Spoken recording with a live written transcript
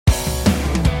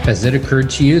Has it occurred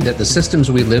to you that the systems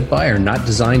we live by are not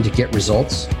designed to get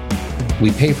results?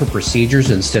 We pay for procedures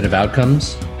instead of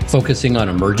outcomes, focusing on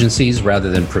emergencies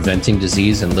rather than preventing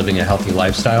disease and living a healthy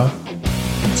lifestyle.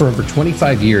 For over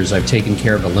 25 years, I've taken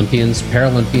care of Olympians,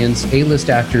 Paralympians, A-list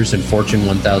actors, and Fortune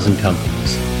 1000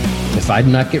 companies. If I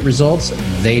did not get results,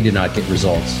 they did not get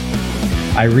results.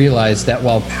 I realized that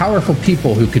while powerful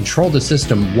people who control the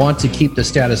system want to keep the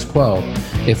status quo,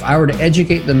 if I were to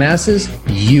educate the masses,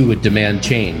 you would demand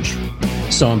change.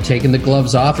 So I'm taking the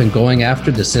gloves off and going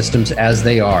after the systems as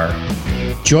they are.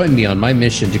 Join me on my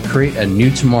mission to create a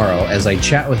new tomorrow as I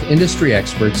chat with industry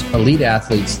experts, elite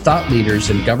athletes, thought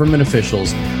leaders, and government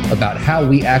officials about how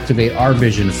we activate our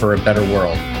vision for a better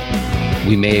world.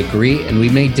 We may agree and we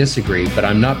may disagree, but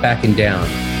I'm not backing down.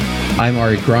 I'm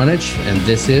Ari Gronich, and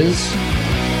this is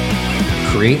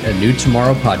Create a New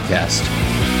Tomorrow podcast.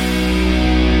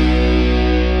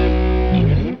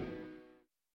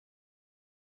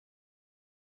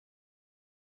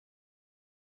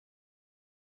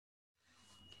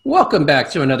 Welcome back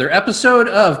to another episode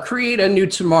of Create a New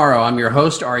Tomorrow. I'm your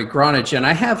host, Ari Gronich, and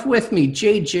I have with me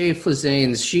JJ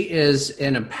Flizanes. She is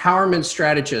an empowerment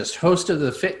strategist, host of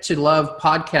the Fit to Love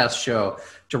podcast show,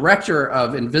 director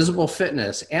of Invisible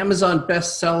Fitness, Amazon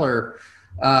bestseller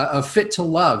of Fit to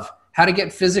Love, How to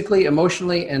Get Physically,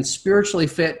 Emotionally, and Spiritually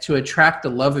Fit to Attract the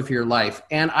Love of Your Life.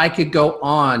 And I could go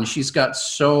on. She's got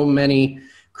so many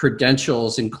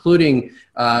credentials, including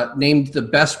named the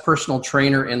best personal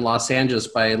trainer in Los Angeles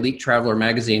by Elite Traveler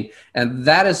magazine. And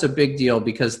that is a big deal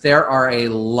because there are a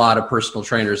lot of personal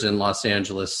trainers in Los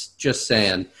Angeles, just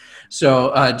saying.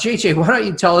 So JJ, why don't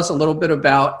you tell us a little bit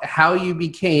about how you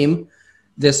became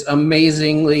this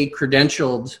amazingly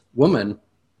credentialed woman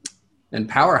and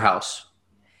powerhouse?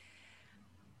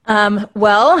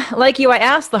 Well, like you, I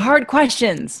ask the hard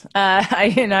questions. I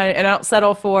don't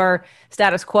settle for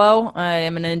status quo. I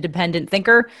am an independent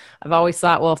thinker. I've always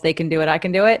thought, well, if they can do it, I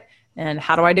can do it. And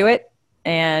how do I do it?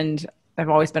 And I've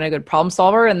always been a good problem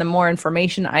solver. And the more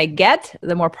information I get,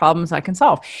 the more problems I can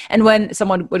solve. And when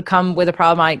someone would come with a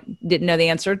problem I didn't know the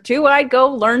answer to, I'd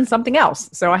go learn something else.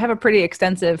 So I have a pretty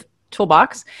extensive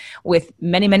toolbox with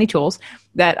many, many tools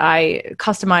that I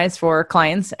customize for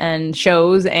clients and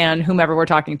shows and whomever we're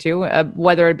talking to,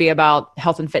 whether it be about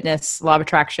health and fitness, law of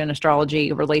attraction,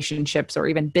 astrology, relationships, or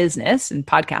even business and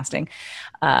podcasting.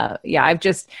 I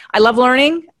love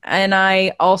learning. And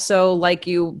I also, like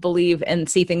you, believe and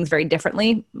see things very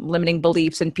differently, limiting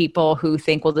beliefs in people who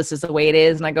think, well, this is the way it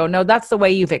is. And I go, no, that's the way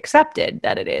you've accepted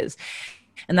that it is.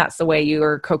 And that's the way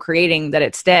you're co-creating that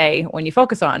it stay when you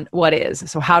focus on what is.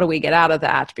 So how do we get out of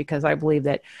that? Because I believe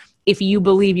that if you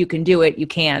believe you can do it, you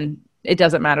can. It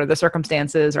doesn't matter the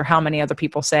circumstances or how many other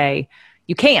people say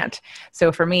you can't.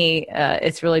 So for me,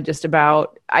 it's really just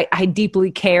about, I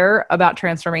deeply care about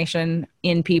transformation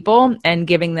in people and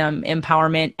giving them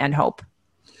empowerment and hope.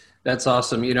 That's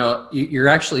awesome. You know, you're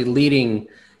actually leading,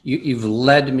 you've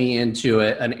led me into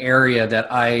an area that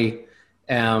I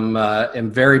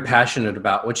am very passionate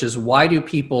about, which is why do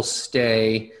people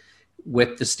stay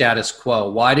with the status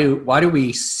quo? Why do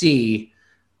we see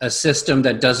a system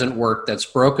that doesn't work, that's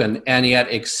broken, and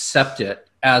yet accept it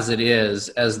as it is,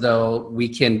 as though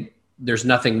there's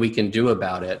nothing we can do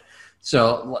about it?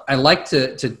 So I like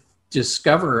to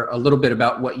discover a little bit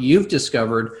about what you've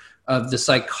discovered of the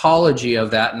psychology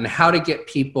of that and how to get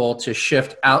people to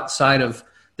shift outside of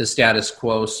the status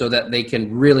quo so that they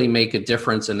can really make a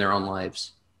difference in their own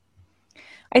lives.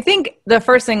 I think the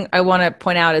first thing I want to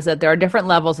point out is that there are different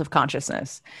levels of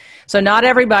consciousness. So not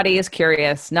everybody is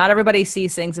curious. Not everybody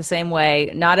sees things the same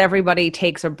way. Not everybody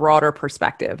takes a broader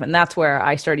perspective. And that's where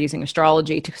I started using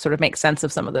astrology to sort of make sense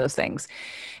of some of those things.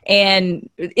 And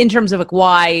in terms of like,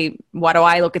 why do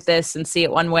I look at this and see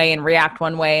it one way and react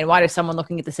one way? And why does someone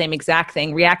looking at the same exact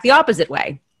thing react the opposite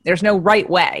way? There's no right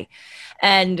way.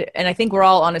 And I think we're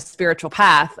all on a spiritual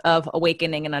path of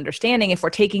awakening and understanding if we're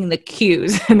taking the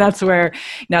cues, and that's where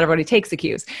not everybody takes the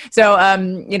cues. So,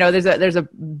 there's a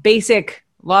basic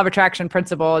law of attraction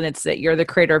principle, and it's that you're the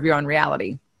creator of your own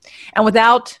reality. And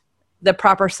without the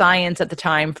proper science at the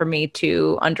time for me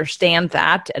to understand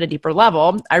that at a deeper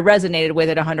level, I resonated with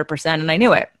it 100%, and I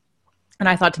knew it. And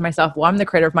I thought to myself, well, I'm the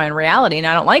creator of my own reality, and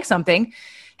I don't like something.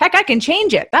 Heck, I can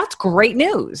change it. That's great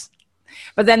news.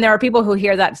 But then there are people who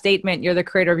hear that statement, you're the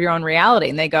creator of your own reality,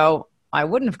 and they go, I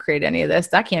wouldn't have created any of this.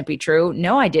 That can't be true.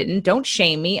 No, I didn't. Don't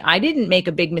shame me. I didn't make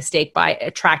a big mistake by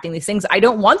attracting these things. I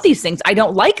don't want these things. I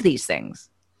don't like these things.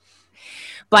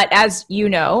 But as you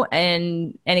know,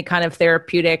 in any kind of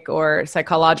therapeutic or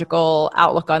psychological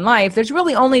outlook on life, there's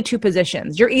really only two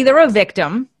positions. You're either a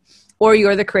victim or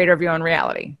you're the creator of your own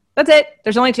reality. That's it.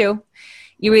 There's only two.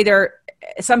 You either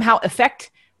somehow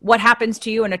affect what happens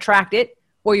to you and attract it,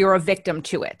 or you're a victim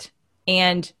to it.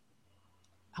 And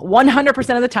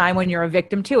 100% of the time when you're a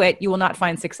victim to it, you will not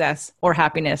find success or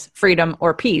happiness, freedom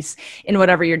or peace in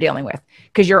whatever you're dealing with,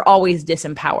 because you're always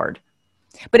disempowered.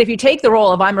 But if you take the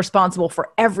role of I'm responsible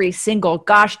for every single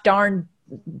gosh darn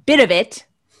bit of it,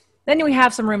 then we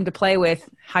have some room to play with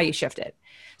how you shift it.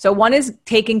 So one is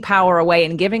taking power away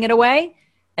and giving it away,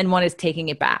 and one is taking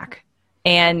it back.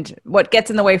 And what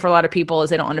gets in the way for a lot of people is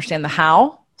they don't understand the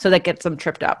how. So that gets them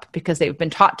tripped up because they've been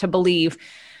taught to believe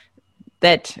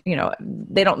that,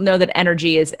 they don't know that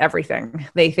energy is everything.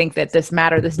 They think that this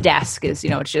desk is,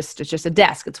 it's just a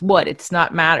desk. It's wood. It's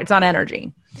not matter. It's not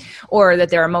energy. Or that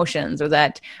their emotions, or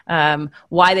that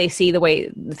why they see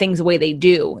things the way they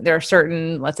do. There are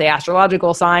certain, let's say,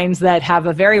 astrological signs that have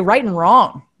a very right and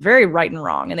wrong,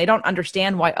 and they don't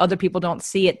understand why other people don't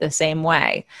see it the same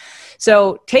way.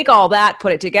 So take all that,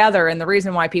 put it together, and the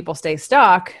reason why people stay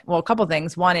stuck, well, a couple of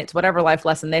things. One, it's whatever life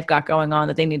lesson they've got going on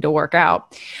that they need to work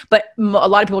out. But a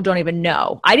lot of people don't even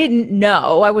know. I didn't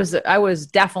know. I was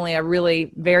definitely a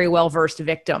really very well-versed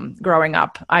victim growing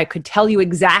up. I could tell you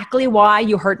exactly why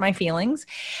you hurt my feelings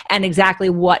and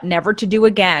exactly what never to do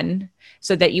again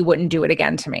so that you wouldn't do it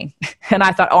again to me. And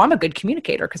I thought, I'm a good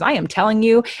communicator because I am telling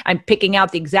you, I'm picking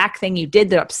out the exact thing you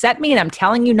did that upset me, and I'm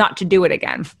telling you not to do it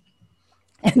again.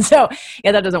 And so,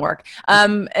 that doesn't work.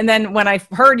 And then when I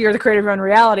heard you're the creator of your own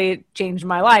reality, it changed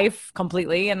my life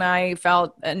completely. And I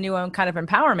felt a new kind of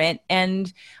empowerment.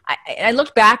 And I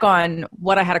looked back on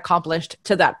what I had accomplished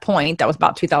to that point. That was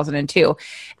about 2002.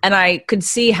 And I could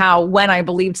see how when I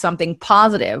believed something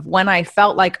positive, when I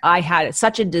felt like I had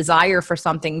such a desire for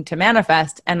something to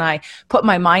manifest, and I put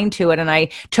my mind to it and I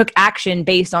took action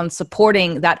based on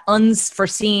supporting that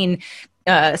unforeseen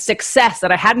success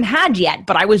that I hadn't had yet,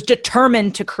 but I was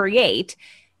determined to create,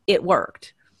 it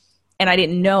worked. And I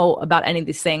didn't know about any of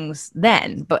these things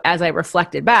then. But as I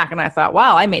reflected back and I thought,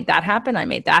 wow, I made that happen. I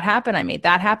made that happen. I made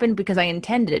that happen because I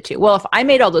intended it to. Well, if I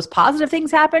made all those positive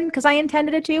things happen because I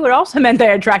intended it to, it also meant that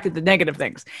I attracted the negative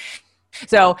things.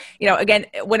 So, again,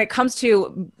 when it comes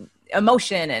to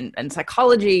emotion and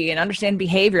psychology and understand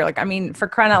behavior, for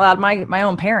crying out loud, my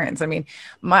own parents,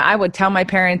 I would tell my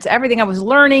parents everything I was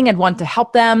learning and want to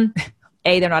help them.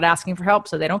 They're not asking for help,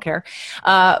 so they don't care.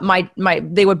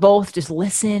 They would both just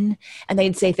listen, and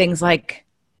they'd say things like,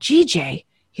 GJ,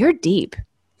 you're deep.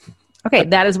 Okay,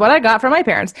 that is what I got from my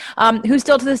parents, who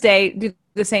still to this day do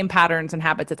the same patterns and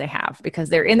habits that they have because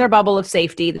they're in their bubble of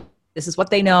safety. This is what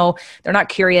they know. They're not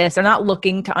curious. They're not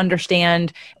looking to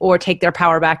understand or take their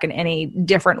power back in any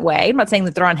different way. I'm not saying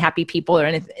that they're unhappy people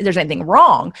or there's anything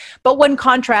wrong. But when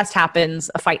contrast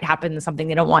happens, a fight happens, something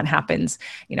they don't want happens,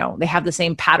 they have the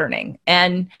same patterning.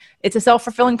 And it's a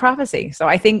self-fulfilling prophecy. So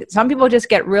I think some people just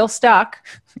get real stuck.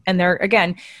 And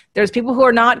there's people who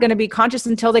are not going to be conscious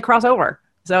until they cross over.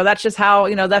 So that's just how,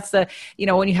 that's the,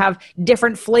 when you have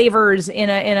different flavors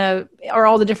or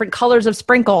all the different colors of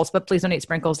sprinkles, but please don't eat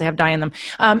sprinkles. They have dye in them.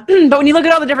 But when you look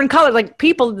at all the different colors, like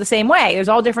people the same way, there's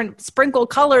all different sprinkle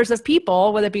colors of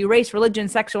people, whether it be race, religion,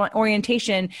 sexual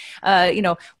orientation.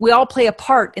 We all play a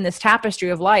part in this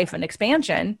tapestry of life and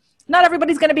expansion. Not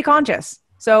everybody's going to be conscious.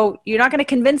 So you're not going to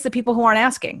convince the people who aren't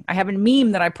asking. I have a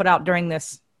meme that I put out during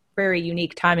this very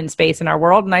unique time and space in our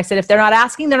world. And I said, if they're not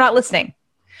asking, they're not listening.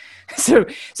 So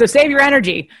save your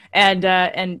energy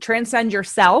and transcend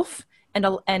yourself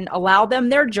and allow them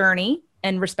their journey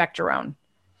and respect your own.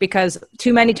 Because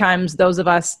too many times those of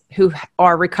us who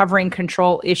are recovering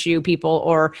control issue people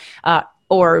or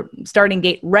starting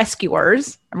gate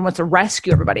rescuers, everyone wants to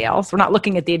rescue everybody else. We're not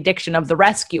looking at the addiction of the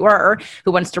rescuer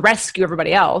who wants to rescue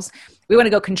everybody else. We want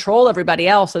to go control everybody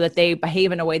else so that they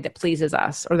behave in a way that pleases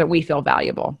us or that we feel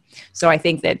valuable. So I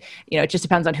think that, it just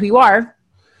depends on who you are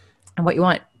and what you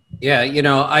want. Yeah,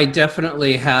 I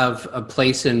definitely have a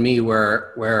place in me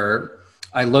where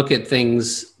I look at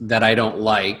things that I don't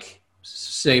like,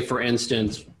 say, for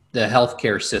instance, the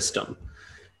healthcare system.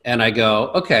 And I go,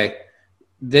 okay,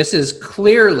 this is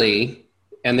clearly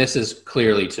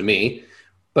to me,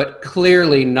 but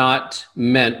clearly not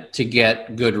meant to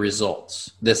get good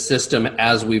results. The system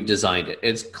as we've designed it.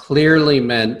 It's clearly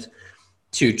meant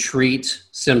to treat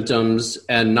symptoms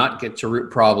and not get to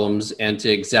root problems and to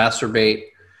exacerbate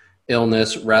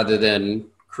illness rather than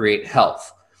create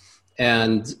health.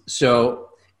 And so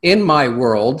in my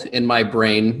world, in my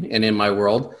brain and in my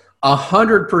world,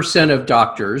 100% of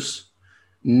doctors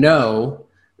know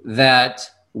that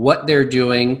what they're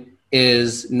doing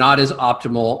is not as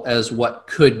optimal as what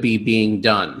could be being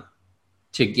done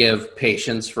to give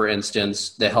patients, for instance,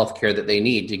 the healthcare that they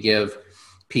need, to give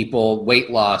people weight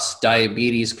loss,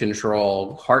 diabetes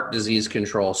control, heart disease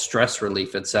control, stress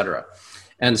relief, etc.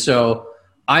 And so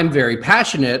I'm very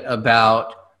passionate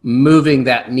about moving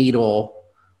that needle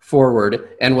forward.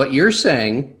 And what you're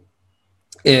saying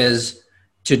is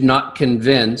to not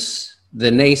convince the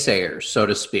naysayers, so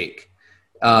to speak,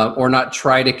 or not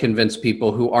try to convince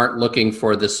people who aren't looking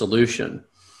for the solution.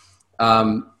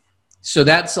 So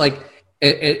that's like,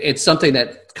 it's something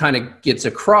that kind of gets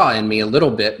a craw in me a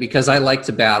little bit, because I like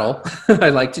to battle. I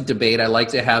like to debate. I like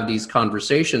to have these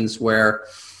conversations where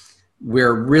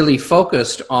we're really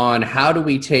focused on how do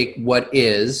we take what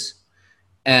is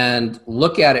and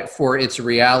look at it for its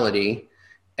reality,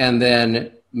 and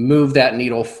then move that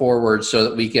needle forward so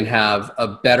that we can have a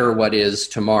better what is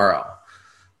tomorrow.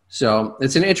 So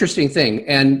it's an interesting thing.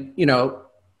 And, you know,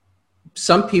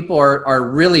 some people are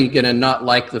really going to not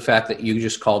like the fact that you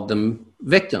just called them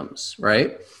victims,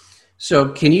 right? So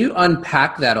can you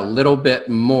unpack that a little bit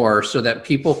more so that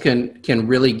people can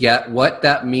really get what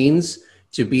that means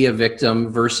to be a victim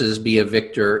versus be a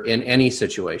victor in any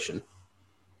situation?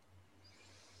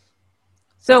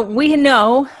 So we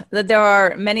know that there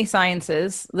are many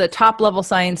sciences, the top level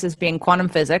sciences being quantum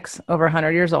physics, over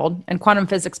 100 years old. And quantum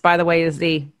physics, by the way, is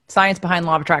the science behind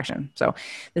law of attraction. So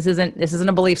this isn't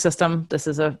a belief system. This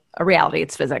is a reality.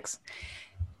 It's physics.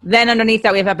 Then underneath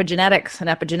that, we have epigenetics. And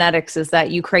epigenetics is that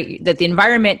that the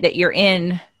environment that you're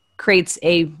in creates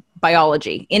a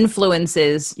biology,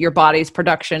 influences your body's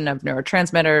production of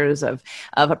neurotransmitters, of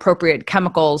appropriate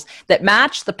chemicals that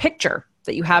match the picture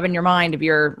that you have in your mind of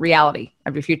your reality,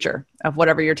 of your future, of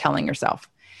whatever you're telling yourself.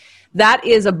 That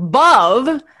is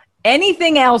above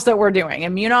anything else that we're doing.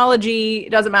 Immunology,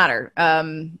 it doesn't matter.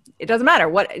 It doesn't matter.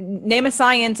 Name a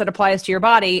science that applies to your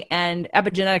body, and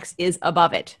epigenetics is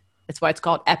above it. That's why it's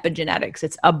called epigenetics.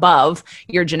 It's above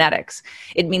your genetics.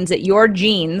 It means that your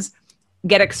genes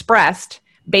get expressed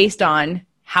based on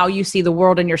how you see the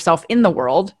world and yourself in the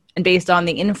world, and based on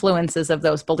the influences of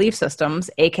those belief systems,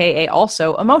 aka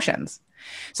also emotions.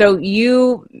 So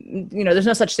there's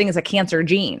no such thing as a cancer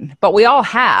gene, but we all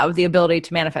have the ability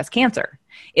to manifest cancer.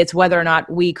 It's whether or not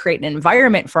we create an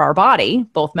environment for our body,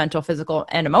 both mental, physical,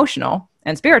 and emotional,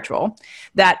 and spiritual,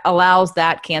 that allows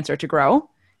that cancer to grow,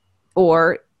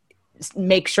 or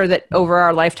make sure that over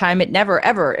our lifetime, it never,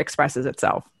 ever expresses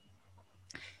itself.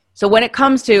 So when it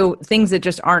comes to things that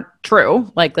just aren't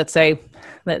true, like let's say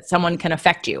that someone can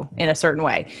affect you in a certain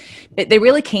way, they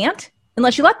really can't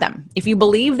unless you let them. If you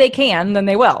believe they can, then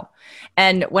they will.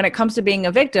 And when it comes to being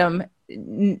a victim,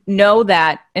 know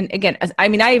that, and again,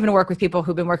 I even work with people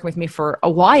who've been working with me for a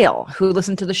while, who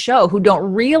listen to the show, who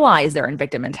don't realize they're in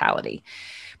victim mentality,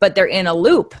 but they're in a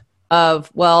loop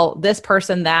of, well, this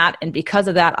person, that, and because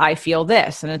of that, I feel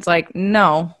this. And it's like,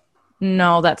 no,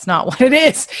 that's not what it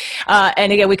is.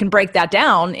 And again, we can break that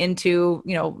down into,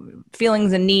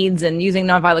 feelings and needs, and using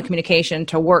nonviolent communication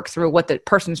to work through what the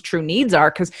person's true needs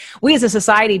are. Because we as a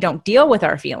society don't deal with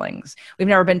our feelings. We've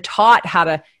never been taught how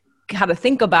to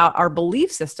think about our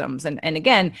belief systems. And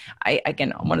again,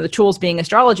 one of the tools being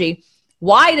astrology.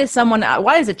 Why does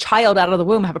a child out of the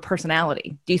womb have a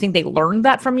personality? Do you think they learned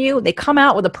that from you? They come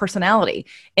out with a personality,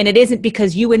 and it isn't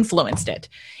because you influenced it.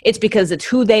 It's because it's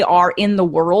who they are in the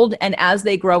world. And as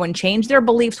they grow and change, their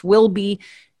beliefs will be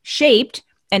shaped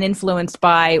and influenced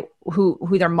by who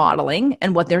they're modeling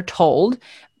and what they're told.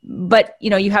 But,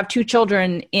 you have two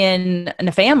children in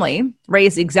a family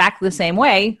raised exactly the same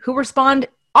way who respond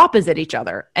opposite each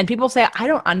other. And people say, I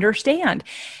don't understand.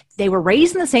 They were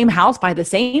raised in the same house by the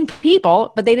same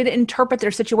people, but they didn't interpret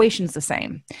their situations the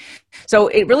same. So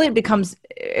it really becomes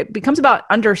about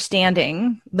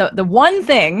understanding the one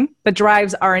thing that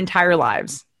drives our entire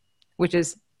lives, which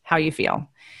is how you feel.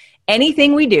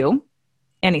 Anything we do,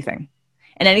 anything,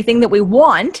 and anything that we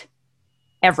want,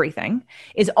 everything,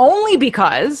 is only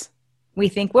because we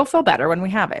think we'll feel better when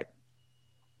we have it.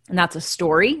 And that's a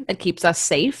story that keeps us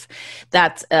safe.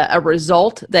 That's a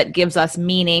result that gives us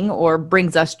meaning or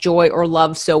brings us joy or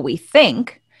love, so we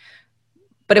think.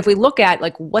 But if we look at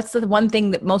what's the one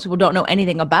thing that most people don't know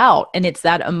anything about, and it's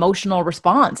that emotional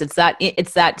response. It's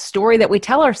that story that we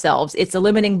tell ourselves. It's the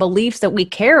limiting beliefs that we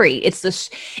carry. It's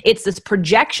this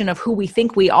projection of who we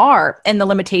think we are and the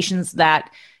limitations that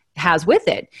has with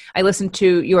it. I listened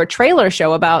to your trailer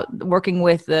show about working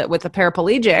with a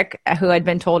paraplegic who had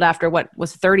been told after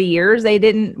 30 years he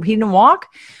didn't walk.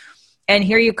 And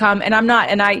here you come, and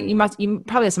you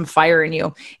probably have some fire in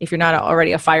you if you're not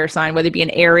already a fire sign, whether it be an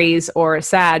Aries or a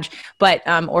Sag, but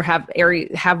or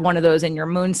have one of those in your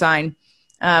moon sign.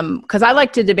 Because I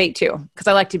like to debate too, because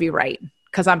I like to be right,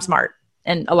 because I'm smart.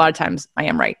 And a lot of times I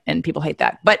am right, and people hate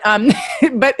that. But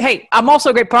but hey, I'm also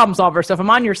a great problem solver. So if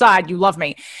I'm on your side, you love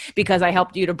me because I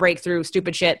helped you to break through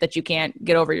stupid shit that you can't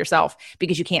get over yourself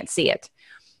because you can't see it.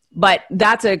 But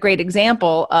that's a great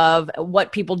example of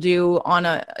what people do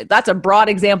that's a broad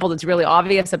example that's really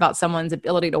obvious about someone's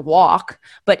ability to walk,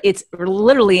 but it's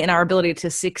literally in our ability to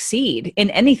succeed in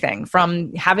anything,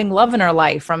 from having love in our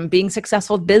life, from being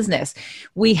successful in business.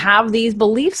 We have these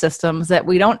belief systems that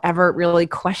we don't ever really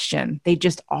question. They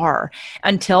just are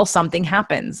until something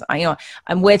happens.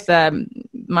 I'm with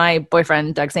my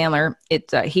boyfriend, Doug Sandler.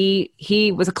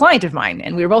 He was a client of mine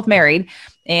and we were both married.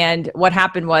 And what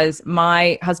happened was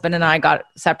my husband and I got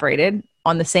separated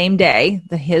on the same day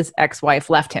that his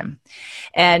ex-wife left him.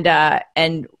 And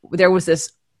there was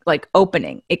this like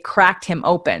opening. It cracked him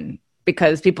open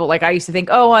because people, like, I used to think,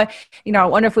 I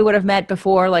wonder if we would have met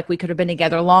before, like we could have been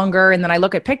together longer. And then I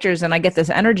look at pictures and I get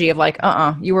this energy of like,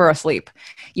 you were asleep.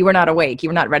 You were not awake. You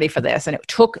were not ready for this. And it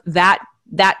took that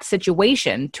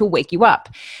situation to wake you up.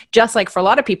 Just like for a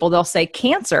lot of people, they'll say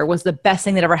cancer was the best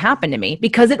thing that ever happened to me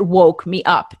because it woke me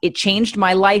up. It changed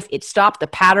my life. It stopped the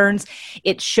patterns.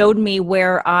 It showed me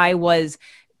where I was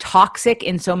toxic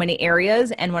in so many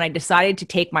areas. And when I decided to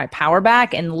take my power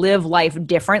back and live life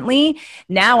differently,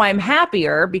 now I'm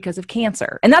happier because of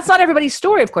cancer. And that's not everybody's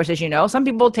story, of course, as you know. Some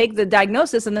people take the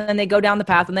diagnosis and then they go down the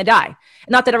path and they die.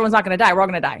 Not that everyone's not going to die. We're all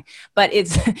going to die. But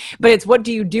it's what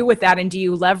do you do with that? And do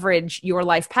you leverage your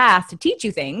life path to teach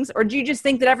you things? Or do you just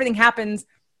think that everything happens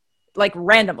like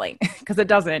randomly? Because it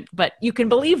doesn't. But you can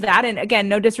believe that. And again,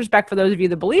 no disrespect for those of you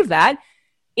that believe that.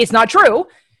 It's not true.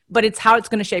 But it's how it's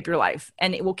going to shape your life.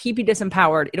 And it will keep you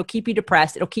disempowered. It'll keep you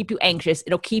depressed. It'll keep you anxious.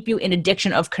 It'll keep you in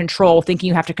addiction of control, thinking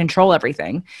you have to control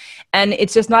everything. And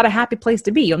it's just not a happy place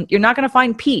to be. You're not going to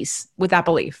find peace with that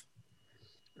belief.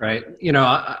 Right.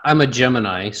 I'm a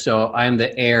Gemini, so I'm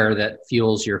the air that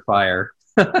fuels your fire.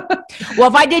 Well,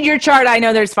 if I did your chart, I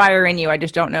know there's fire in you. I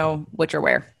just don't know which or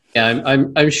where. Yeah,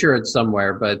 I'm sure it's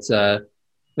somewhere, but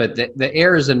the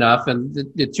air is enough. And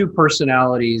the two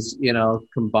personalities,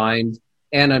 combined.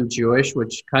 And I'm Jewish,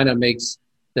 which kind of makes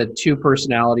the two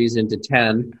personalities into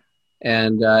 10.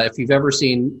 And if you've ever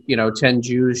seen, 10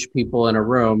 Jewish people in a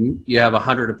room, you have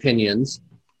 100 opinions.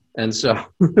 And so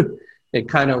it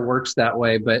kind of works that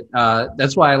way. But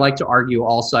that's why I like to argue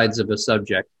all sides of a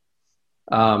subject.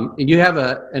 And you have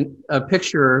a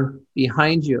picture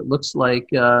behind you. It looks like...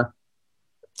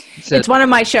 it's one of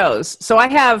my shows. So I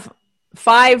have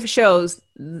 5 shows,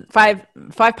 five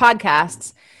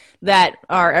podcasts that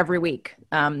are every week.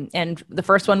 And the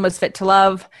first one was Fit to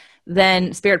Love,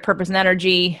 then Spirit, Purpose, and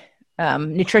Energy,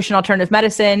 Nutrition, Alternative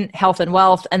Medicine, Health and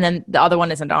Wealth, and then the other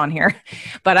one isn't on here.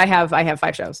 But I have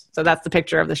 5 shows. So that's the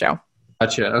picture of the show.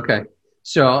 Gotcha. Okay.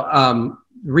 So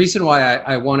the reason why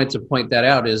I wanted to point that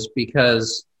out is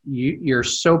because you're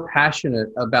so passionate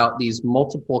about these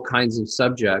multiple kinds of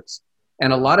subjects.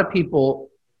 And a lot of people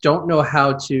don't know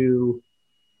how to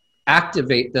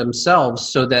activate themselves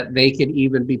so that they can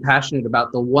even be passionate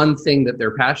about the one thing that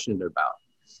they're passionate about.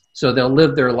 So they'll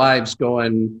live their lives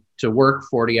going to work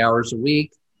 40 hours a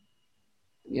week,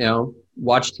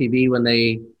 watch TV when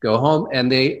they go home,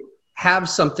 and they have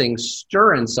something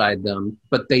stir inside them,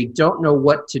 but they don't know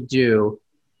what to do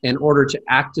in order to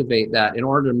activate that, in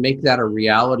order to make that a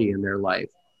reality in their life.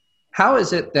 How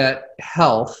is it that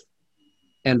health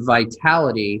and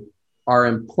vitality are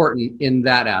important in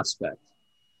that aspect?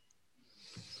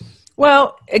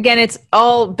 Well, again, it's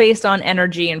all based on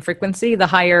energy and frequency. The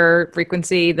higher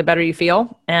frequency, the better you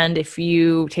feel. And if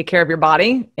you take care of your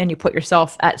body and you put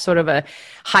yourself at sort of a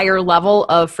higher level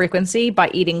of frequency by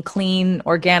eating clean,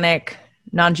 organic,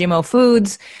 non-GMO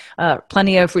foods,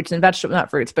 plenty of fruits and vegetables,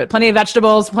 not fruits, but plenty of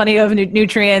vegetables, plenty of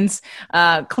nutrients,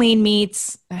 clean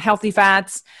meats, healthy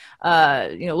fats,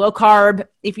 low carb,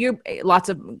 if you lots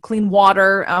of clean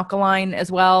water, alkaline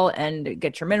as well, and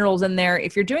get your minerals in there.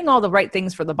 If you're doing all the right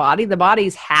things for the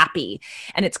body's happy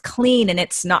and it's clean and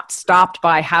it's not stopped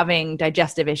by having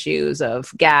digestive issues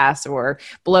of gas or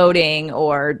bloating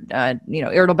or,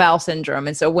 irritable bowel syndrome.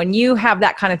 And so when you have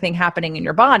that kind of thing happening in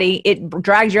your body, it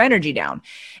drags your energy down.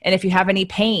 And if you have any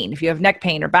pain, if you have neck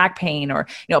pain or back pain or,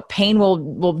 pain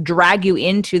will drag you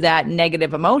into that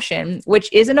negative emotion,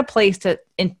 which isn't a place to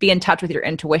be in touch with your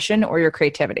intuition or your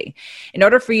creativity. In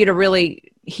order for you to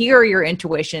really hear your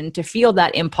intuition, to feel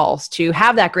that impulse, to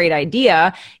have that great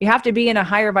idea, you have to be in a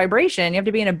higher vibration. You have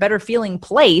to be in a better feeling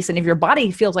place. And if your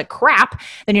body feels like crap,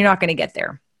 then you're not going to get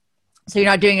there. So you're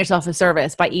not doing yourself a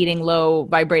service by eating low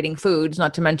vibrating foods,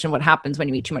 not to mention what happens when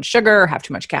you eat too much sugar, have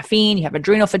too much caffeine, you have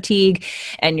adrenal fatigue,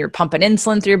 and you're pumping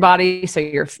insulin through your body. So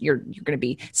you're going to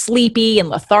be sleepy and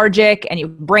lethargic, and you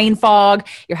have brain fog.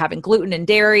 You're having gluten and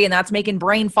dairy, and that's making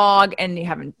brain fog, and you're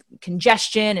having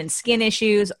congestion and skin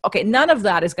issues. Okay, none of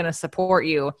that is going to support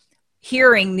you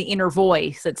hearing the inner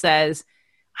voice that says,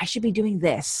 I should be doing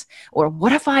this, or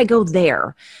what if I go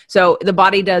there? So the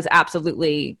body does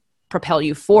absolutely propel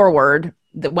you forward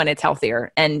when it's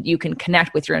healthier, and you can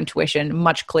connect with your intuition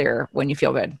much clearer when you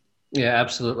feel good. Yeah,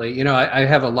 absolutely. I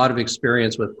have a lot of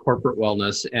experience with corporate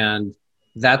wellness, and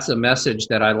that's a message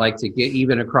that I like to get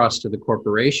even across to the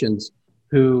corporations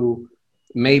who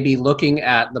may be looking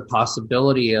at the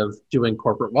possibility of doing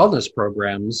corporate wellness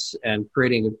programs and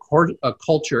creating a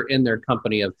culture in their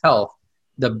company of health.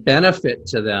 The benefit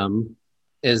to them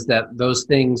is that those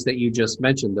things that you just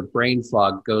mentioned, the brain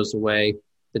fog goes away,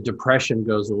 the depression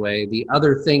goes away, the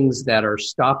other things that are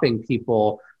stopping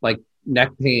people like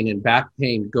neck pain and back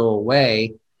pain go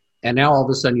away. And now all of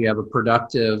a sudden you have a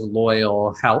productive,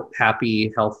 loyal,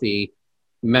 happy, healthy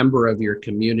member of your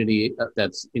community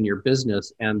that's in your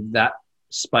business, and that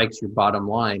spikes your bottom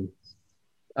line.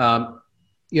 I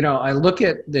look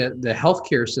at the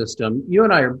healthcare system. You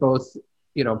and I are both,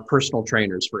 personal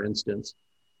trainers, for instance,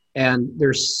 and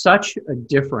there's such a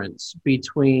difference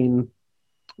between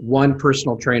one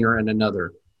personal trainer and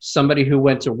another. Somebody who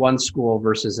went to one school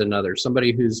versus another,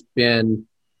 somebody who's been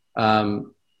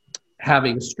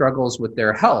having struggles with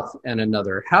their health and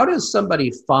another. How does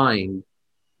somebody find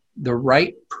the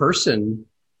right person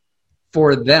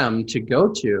for them to go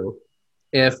to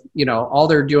if, all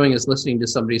they're doing is listening to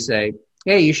somebody say,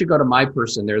 hey, you should go to my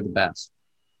person, they're the best?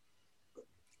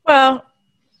 Well,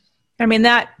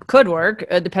 that could work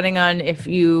depending on if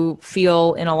you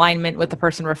feel in alignment with the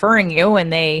person referring you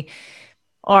and they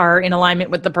are in alignment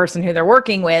with the person who they're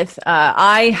working with.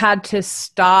 I had to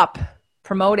stop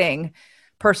promoting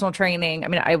personal training.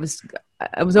 I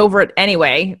was over it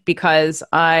anyway, because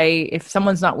if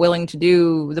someone's not willing to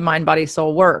do the mind, body,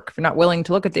 soul work, if you're not willing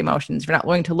to look at the emotions, if you're not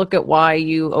willing to look at why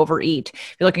you overeat,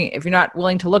 if you're not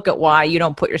willing to look at why you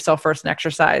don't put yourself first in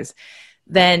exercise,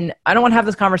 then I don't want to have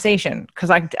this conversation, because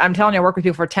I'm telling you, I work with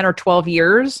people for 10 or 12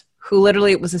 years who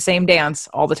literally, it was the same dance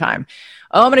all the time.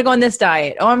 Oh, I'm going to go on this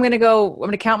diet. Oh, I'm going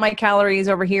to count my calories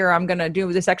over here. I'm going to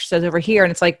do this exercise over here.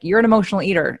 And it's like, you're an emotional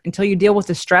eater until you deal with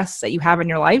the stress that you have in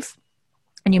your life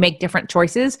and you make different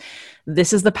choices.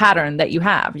 This is the pattern that you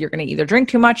have. You're going to either drink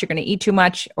too much, you're going to eat too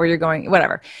much, or you're going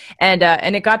whatever. And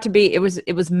it got to be, it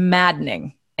was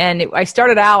maddening. And I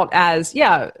started out as,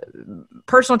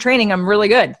 personal training. I'm really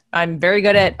good. I'm very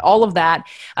good at all of that,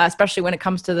 especially when it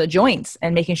comes to the joints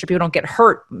and making sure people don't get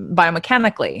hurt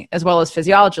biomechanically, as well as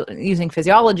using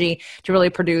physiology to really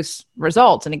produce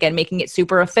results. And again, making it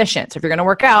super efficient. So if you're going to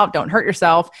work out, don't hurt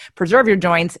yourself, preserve your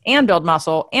joints and build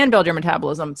muscle and build your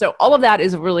metabolism. So all of that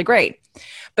is really great.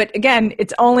 But again,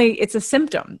 it's a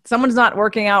symptom. Someone's not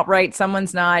working out right.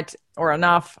 Someone's not, or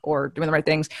enough, or doing the right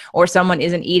things, or someone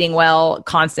isn't eating well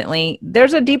constantly.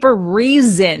 There's a deeper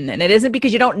reason. And it isn't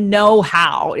because you don't know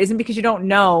how. It isn't because you don't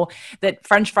know that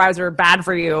French fries are bad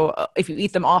for you if you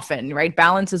eat them often, right?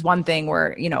 Balance is one thing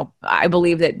where, I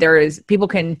believe that people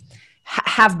can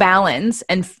have balance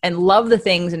and love the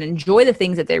things and enjoy the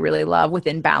things that they really love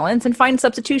within balance, and find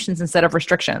substitutions instead of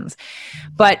restrictions.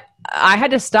 But I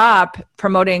had to stop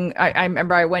promoting. I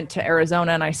remember I went to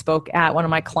Arizona and I spoke at one of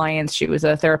my clients. She was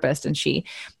a therapist, and she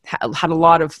had a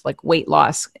lot of weight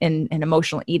loss and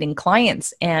emotional eating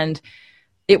clients. And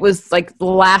it was like the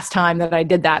last time that I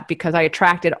did that, because I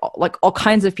attracted all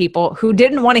kinds of people who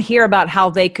didn't want to hear about how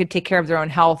they could take care of their own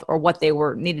health or what they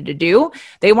needed to do.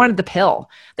 They wanted the pill.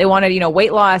 They wanted,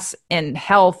 weight loss and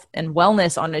health and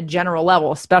wellness on a general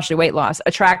level, especially weight loss,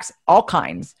 attracts all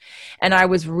kinds. And I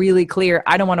was really clear.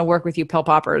 I don't want to work with you pill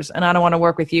poppers, and I don't want to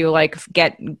work with you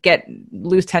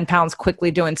lose 10 pounds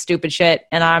quickly doing stupid shit.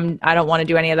 And I don't want to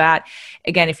do any of that.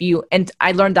 Again, and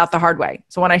I learned that the hard way.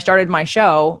 So when I started my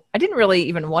show, I didn't really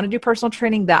even want to do personal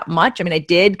training that much. I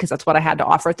did, because that's what I had to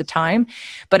offer at the time.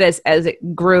 But as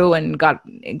it grew and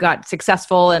got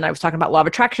successful, and I was talking about law of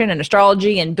attraction and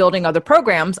astrology and building other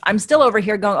programs, I'm still over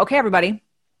here going, okay, everybody,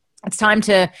 it's time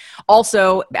to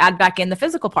also add back in the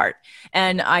physical part.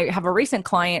 And I have a recent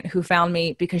client who found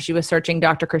me because she was searching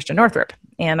Dr. Christian Northrup.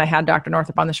 And I had Dr.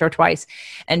 Northrup on the show twice.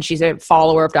 And she's a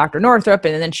follower of Dr. Northrup.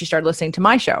 And then she started listening to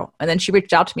my show. And then she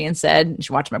reached out to me and said,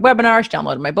 she watched my webinar, she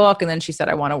downloaded my book. And then she said,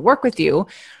 I want to work with you.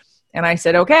 And I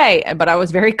said, okay. But I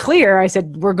was very clear. I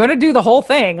said, we're going to do the whole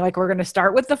thing. We're going to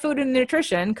start with the food and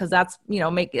nutrition, because that's,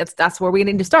 that's where we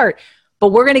need to start.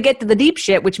 But we're going to get to the deep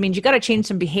shit, which means you got to change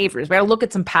some behaviors. We got to look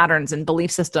at some patterns and belief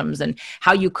systems and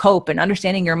how you cope, and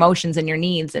understanding your emotions and your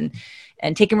needs, and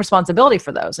taking responsibility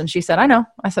for those. And she said, I know.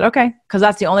 I said, okay, because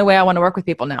that's the only way I want to work with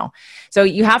people now. So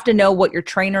you have to know what your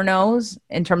trainer knows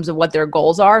in terms of what their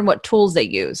goals are and what tools they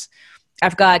use.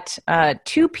 I've got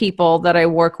two people that I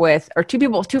work with, or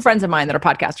two friends of mine that are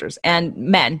podcasters and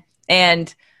men.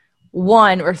 And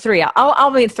one or three.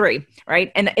 I'll make three,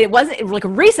 right? And it wasn't like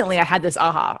recently I had this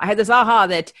aha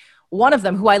that one of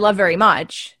them, who I love very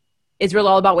much, is really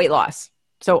all about weight loss.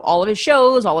 So all of his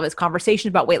shows, all of his conversations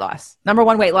about weight loss. Number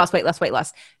one, weight loss, weight loss, weight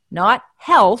loss. Not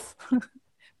health,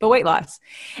 but weight loss.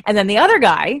 And then the other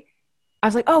guy, I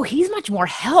was like, oh, he's much more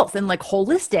health and like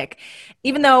holistic,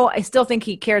 even though I still think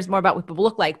he cares more about what people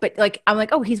look like. But like, I'm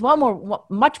like, oh, he's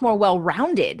much more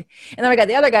well-rounded. And then I got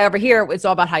the other guy over here. It's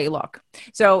all about how you look.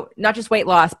 So not just weight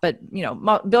loss, but, you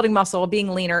know, building muscle, being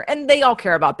leaner, and they all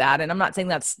care about that. And I'm not saying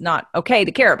that's not okay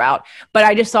to care about, but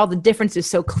I just saw the differences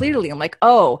so clearly. I'm like,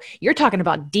 oh, you're talking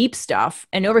about deep stuff.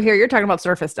 And over here, you're talking about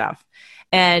surface stuff.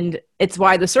 And it's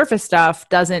why the surface stuff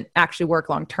doesn't actually work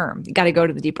long term. You got to go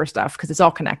to the deeper stuff because it's all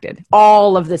connected.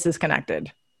 All of this is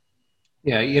connected.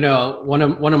 Yeah, you know, one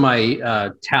of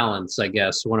my talents, I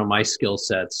guess, one of my skill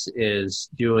sets is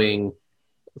doing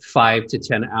 5 to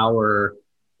 10 hour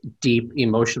deep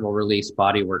emotional release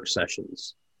bodywork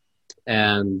sessions.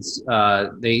 And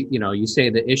they, you know, you say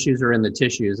the issues are in the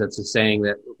tissues. That's a saying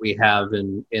that we have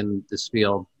in this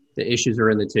field. The issues are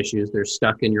in the tissues. They're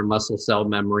stuck in your muscle cell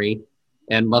memory.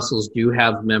 And muscles do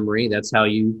have memory. That's how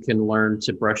you can learn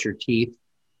to brush your teeth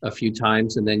a few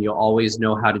times, and then you'll always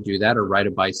know how to do that, or ride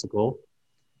a bicycle.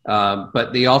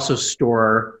 But they also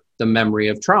store the memory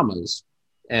of traumas,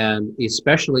 and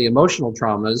especially emotional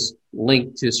traumas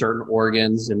linked to certain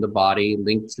organs in the body,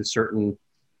 linked to certain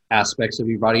aspects of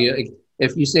your body.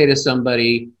 If you say to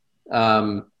somebody,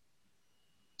 you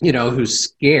know, who's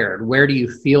scared, where do you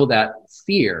feel that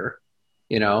fear?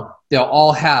 You know, they'll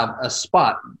all have a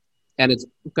spot. And it's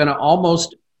going to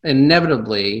almost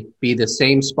inevitably be the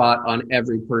same spot on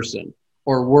every person.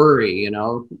 Or worry, you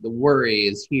know, the worry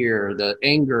is here. The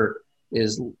anger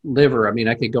is liver. I mean,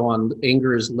 I could go on.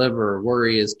 Anger is liver.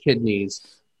 Worry is kidneys.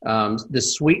 The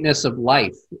sweetness of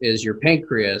life is your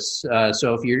pancreas.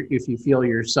 So if you feel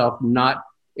yourself not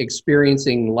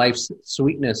experiencing life's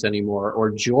sweetness anymore,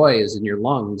 or joy is in your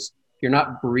lungs, you're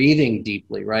not breathing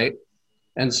deeply, right?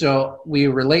 And so we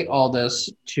relate all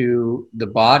this to the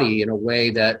body in a way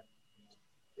that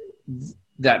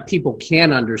people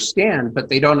can understand, but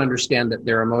they don't understand that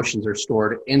their emotions are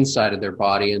stored inside of their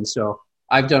body. And so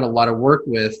I've done a lot of work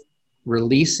with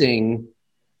releasing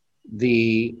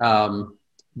the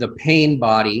pain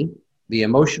body, the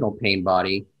emotional pain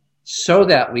body, so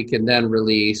that we can then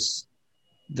release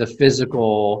the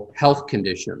physical health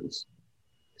conditions.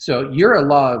 So you're a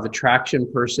law of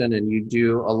attraction person, and you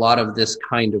do a lot of this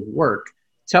kind of work.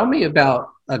 Tell me about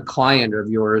a client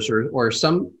of yours or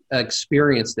some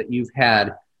experience that you've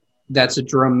had that's a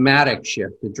dramatic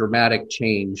shift, a dramatic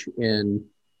change in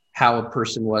how a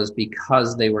person was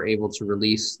because they were able to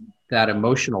release that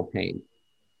emotional pain.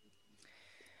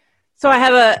 So I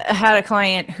had a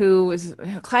client who was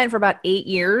a client for about 8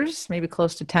 years, maybe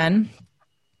close to 10.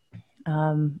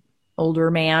 Older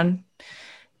man.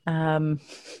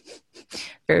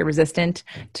 Very resistant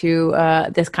to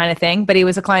this kind of thing. But he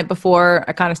was a client before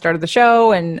I kind of started the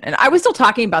show, and I was still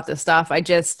talking about this stuff. I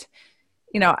just,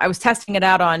 you know, I was testing it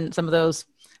out on some of those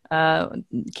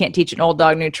can't teach an old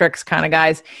dog new tricks kind of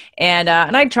guys. And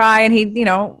I'd try, and he, you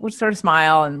know, would sort of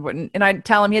smile, and I'd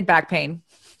tell him he had back pain,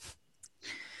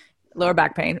 lower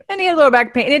back pain, and he had lower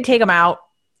back pain. And it'd take him out,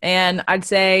 and I'd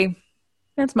say,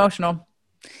 it's emotional.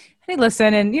 And he'd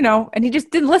listen, and, you know, and he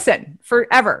just didn't listen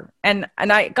forever. And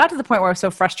I got to the point where I was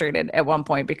so frustrated at one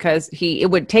point because it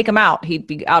would take him out. He'd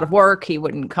be out of work. He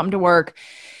wouldn't come to work.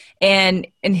 And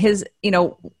his, you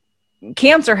know,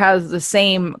 cancer has the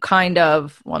same kind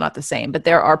of, well, not the same, but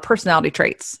there are personality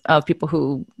traits of people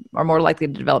who are more likely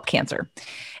to develop cancer.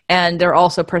 And there are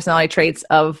also personality traits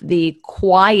of the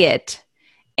quiet,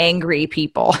 angry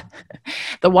people.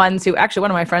 The ones who, actually,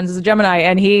 one of my friends is a Gemini,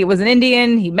 and he was an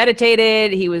Indian. He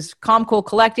meditated. He was calm, cool,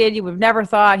 collected. You would have never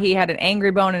thought he had an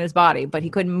angry bone in his body, but he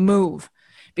couldn't move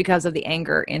because of the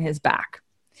anger in his back.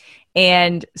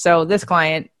 And so this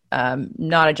client,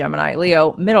 not a Gemini,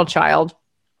 Leo, middle child,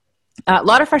 a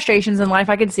lot of frustrations in life.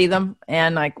 I could see them,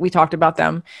 and like we talked about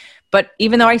them. But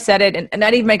even though I said it, and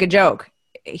I'd even make a joke,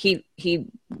 he'd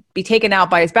be taken out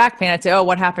by his back pain. I'd say, "Oh,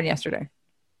 what happened yesterday?"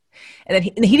 And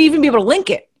then he'd even be able to link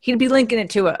it. He'd be linking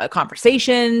it to a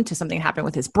conversation, to something that happened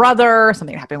with his brother,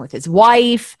 something that happened with his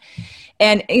wife,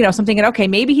 and, you know, something that, okay,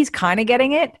 maybe he's kind of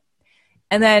getting it.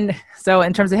 And then, so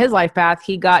in terms of his life path,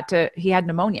 he had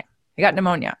pneumonia. He got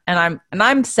pneumonia, and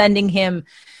I'm sending him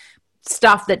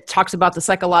stuff that talks about the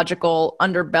psychological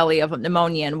underbelly of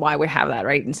pneumonia and why we have that,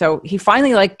 right? And so he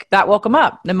finally, like, that woke him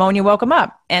up. Pneumonia woke him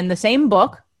up, and the same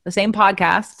book, the same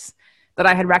podcasts that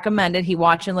I had recommended, he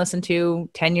watched and listened to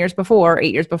 8 years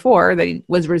before, that he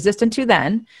was resistant to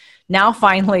then, now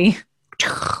finally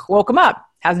woke him up.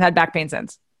 Hasn't had back pain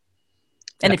since.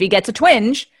 And if he gets a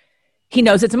twinge, he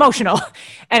knows it's emotional.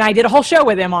 And I did a whole show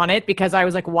with him on it because I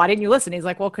was like, why didn't you listen? He's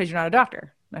like, well, because you're not a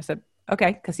doctor. And I said,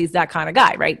 okay, because he's that kind of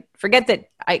guy, right? Forget that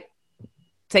I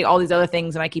say all these other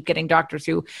things and I keep getting doctors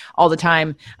who all the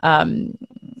time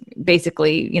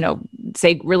basically,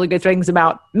 say really good things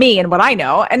about me and what I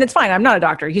know. And it's fine. I'm not a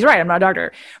doctor. He's right. I'm not a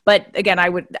doctor. But again,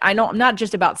 I know I'm not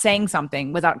just about saying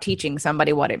something without teaching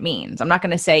somebody what it means. I'm not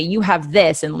going to say you have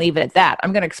this and leave it at that.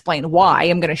 I'm going to explain why.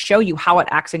 I'm going to show you how it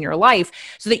acts in your life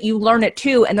so that you learn it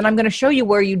too. And then I'm going to show you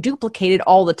where you duplicate it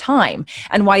all the time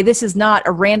and why this is not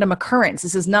a random occurrence.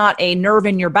 This is not a nerve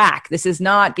in your back. This is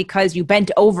not because you bent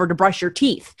over to brush your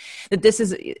teeth. That this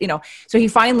is, so he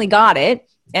finally got it.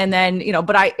 And then,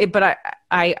 but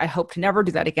I hope to never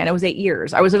do that again. It was 8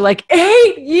 years. I was like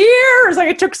 8 years. Like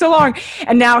it took so long.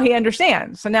 And now he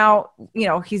understands. So now,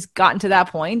 he's gotten to that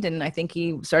point, and I think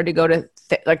he started to go to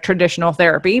traditional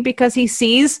therapy because he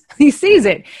sees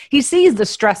it. He sees the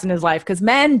stress in his life because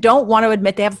men don't want to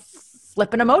admit they have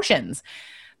flipping emotions.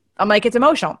 I'm like, it's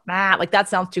emotional. Like that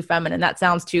sounds too feminine. That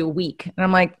sounds too weak. And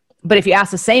I'm like, but if you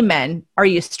ask the same men, are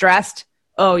you stressed?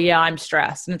 Oh yeah, I'm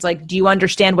stressed. And it's like, do you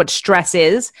understand what stress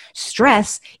is?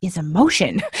 Stress is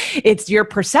emotion. It's your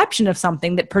perception of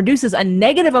something that produces a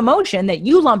negative emotion that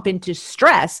you lump into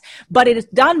stress, but it is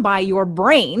done by your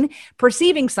brain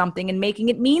perceiving something and making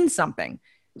it mean something.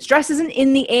 Stress isn't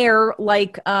in the air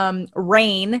like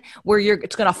rain where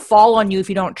it's going to fall on you if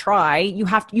you don't try.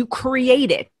 You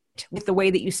create it with the way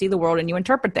that you see the world and you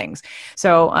interpret things.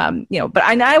 So, but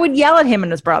I would yell at him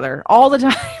and his brother all the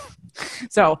time.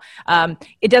 So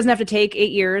it doesn't have to take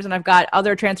 8 years. And I've got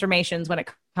other transformations when it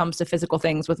comes to physical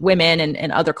things with women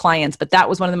and other clients. But that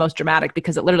was one of the most dramatic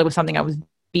because it literally was something I was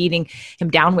beating him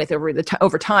down with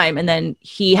over time. And then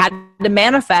he had to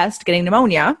manifest getting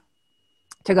pneumonia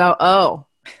to go, oh,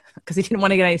 because he didn't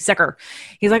want to get any sicker.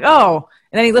 He's like, oh.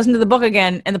 And then he listened to the book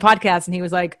again and the podcast and he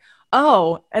was like,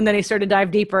 oh, and then he started to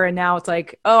dive deeper. And now it's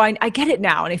like, oh, I get it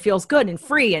now. And it feels good and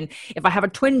free. And if I have a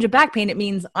twinge of back pain, it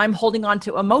means I'm holding on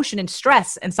to emotion and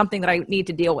stress and something that I need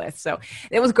to deal with. So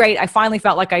it was great. I finally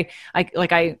felt like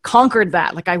I conquered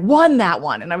that, like I won that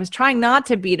one. And I was trying not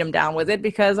to beat him down with it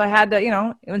because I had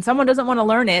to, when someone doesn't want to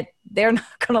learn it, they're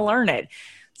not going to learn it.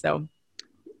 So,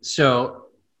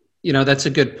 that's a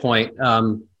good point.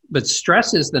 But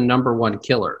stress is the number one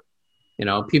killer.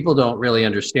 People don't really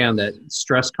understand that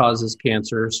stress causes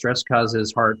cancer, stress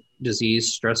causes heart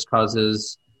disease, stress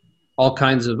causes all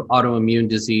kinds of autoimmune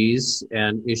disease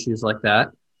and issues like that.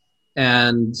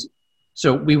 And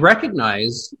so we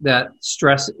recognize that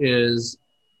stress is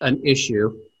an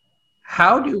issue.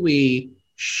 How do we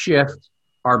shift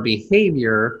our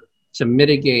behavior to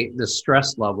mitigate the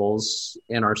stress levels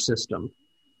in our system?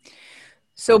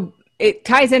 So it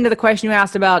ties into the question you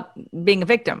asked about being a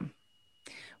victim.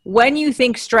 When you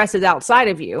think stress is outside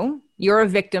of you, you're a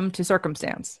victim to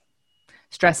circumstance.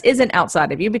 Stress isn't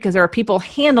outside of you because there are people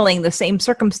handling the same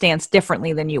circumstance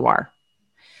differently than you are.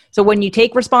 So when you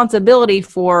take responsibility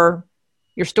for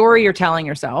your story you're telling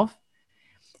yourself,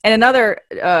 and another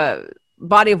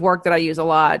body of work that I use a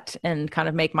lot and kind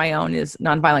of make my own is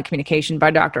Nonviolent Communication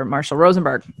by Dr. Marshall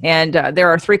Rosenberg. And there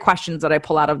are 3 questions that I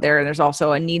pull out of there. And there's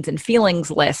also a needs and feelings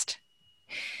list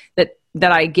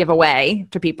that I give away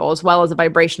to people, as well as a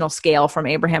vibrational scale from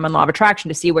Abraham and Law of Attraction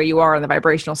to see where you are on the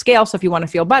vibrational scale. So if you want to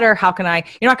feel better,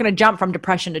 you're not going to jump from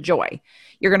depression to joy.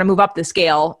 You're going to move up the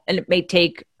scale, and it may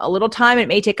take a little time. It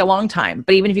may take a long time,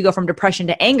 but even if you go from depression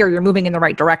to anger, you're moving in the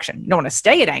right direction. You don't want to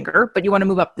stay at anger, but you want to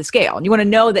move up the scale, and you want to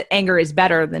know that anger is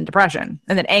better than depression,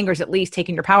 and that anger is at least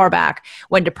taking your power back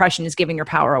when depression is giving your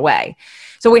power away.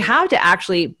 So we have to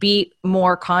actually be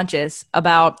more conscious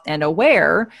about and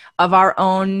aware of our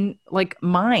own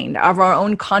mind, of our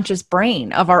own conscious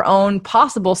brain, of our own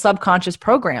possible subconscious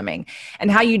programming.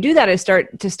 And how you do that is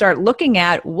start looking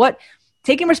at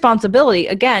taking responsibility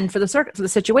again for the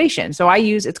situation. So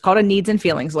it's called a needs and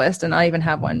feelings list. And I even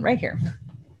have one right here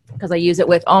because I use it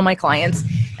with all my clients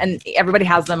and everybody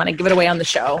has them and I give it away on the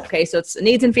show. Okay. So it's a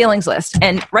needs and feelings list.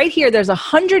 And right here, there's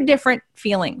 100 different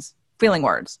feeling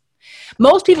words.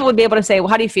 Most people would be able to say, well,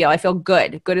 how do you feel? I feel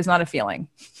good. Good is not a feeling.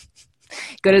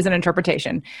 Good is an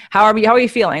interpretation. How are you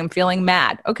feeling? I'm feeling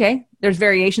mad. Okay. There's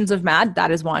variations of mad.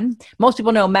 That is one. Most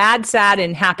people know mad, sad,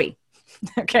 and happy.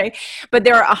 Okay. But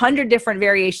there are 100 different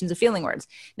variations of feeling words.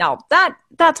 Now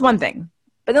that's one thing,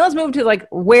 but then let's move to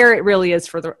where it really is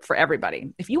for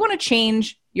everybody. If you want to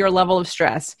change your level of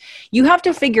stress, you have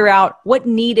to figure out what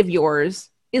need of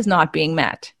yours is not being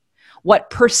met,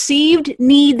 what perceived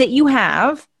need that you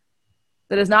have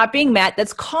that is not being met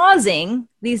that's causing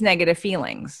these negative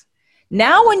feelings.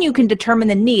 Now, when you can determine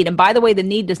the need, and by the way, the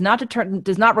need does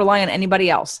not rely on anybody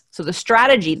else. So the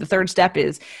strategy, the third step,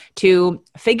 is to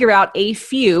figure out a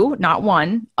few, not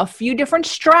one, a few different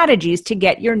strategies to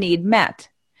get your need met.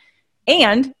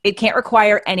 And it can't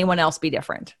require anyone else be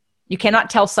different. You cannot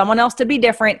tell someone else to be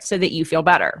different so that you feel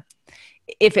better.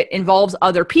 If it involves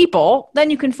other people, then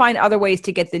you can find other ways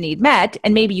to get the need met.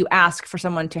 And maybe you ask for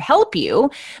someone to help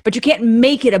you, but you can't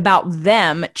make it about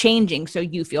them changing so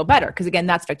you feel better. Because again,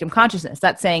 that's victim consciousness.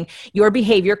 That's saying your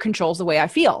behavior controls the way I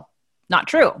feel. Not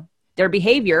true. Their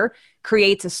behavior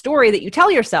creates a story that you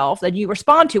tell yourself that you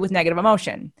respond to with negative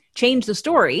emotion. Change the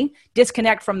story,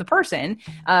 disconnect from the person,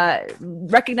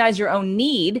 recognize your own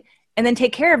need, and then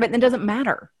take care of it, and it doesn't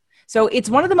matter. So it's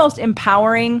one of the most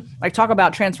empowering, like talk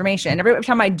about transformation. Every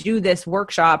time I do this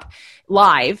workshop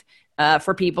live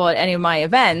for people at any of my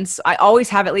events, I always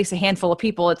have at least a handful of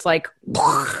people. It's like,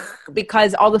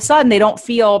 because all of a sudden they don't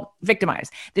feel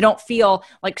victimized. They don't feel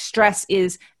like stress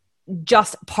is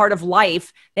just part of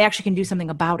life. They actually can do something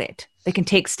about it. They can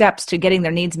take steps to getting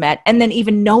their needs met, and then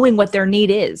even knowing what their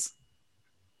need is.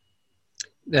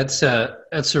 That's a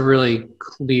really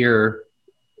clear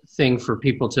thing for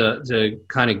people to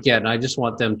kind of get. And I just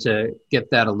want them to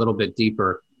get that a little bit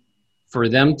deeper, for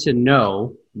them to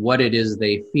know what it is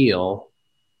they feel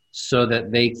so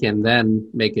that they can then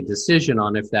make a decision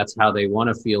on if that's how they want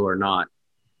to feel or not.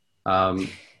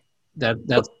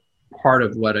 That's part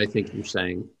of what I think you're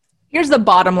saying. Here's the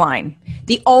bottom line.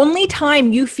 The only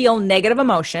time you feel negative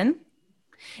emotion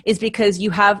is because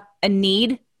you have a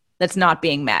need that's not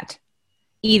being met.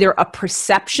 Either a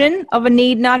perception of a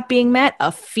need not being met, a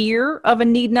fear of a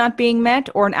need not being met,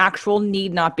 or an actual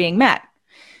need not being met.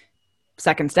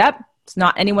 Second step, it's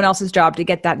not anyone else's job to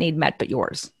get that need met but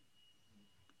yours.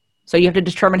 So you have to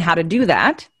determine how to do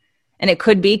that. And it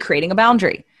could be creating a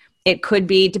boundary. It could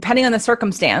be, depending on the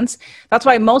circumstance. That's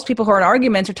why most people who are in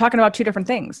arguments are talking about two different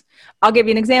things. I'll give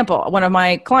you an example. One of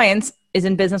my clients is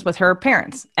in business with her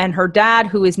parents, and her dad,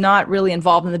 who is not really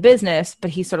involved in the business,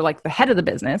 but he's sort of like the head of the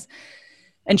business,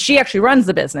 and she actually runs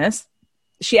the business.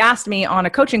 She asked me on a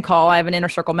coaching call, I have an Inner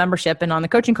Circle membership, and on the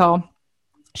coaching call,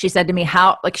 she said to me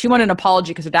she wanted an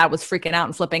apology because her dad was freaking out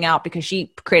and flipping out because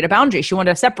she created a boundary. She wanted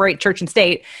to separate church and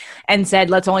state and said,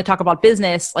 let's only talk about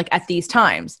business like at these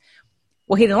times.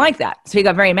 Well, he didn't like that. So he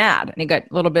got very mad, and he got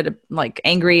a little bit like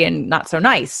angry and not so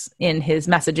nice in his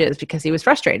messages because he was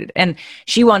frustrated. And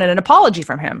she wanted an apology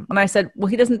from him. And I said, well,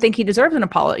 he doesn't think he deserves an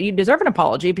apology. You deserve an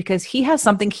apology because he has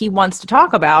something he wants to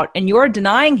talk about, and you're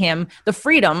denying him the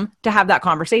freedom to have that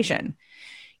conversation.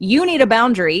 You need a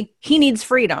boundary. He needs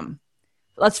freedom.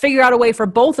 Let's figure out a way for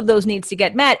both of those needs to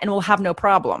get met, and we'll have no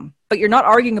problem. But you're not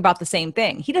arguing about the same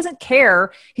thing. He doesn't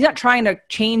care. He's not trying to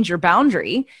change your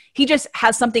boundary. He just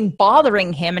has something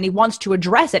bothering him, and he wants to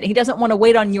address it. He doesn't want to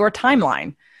wait on your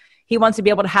timeline. He wants to be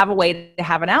able to have a way to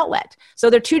have an outlet. So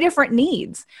they're two different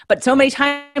needs. But so many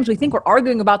times we think we're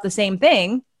arguing about the same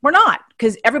thing. We're not,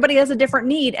 because everybody has a different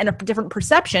need and a different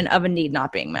perception of a need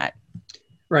not being met.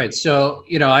 Right. So,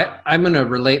 I'm going to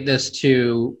relate this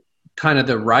to kind of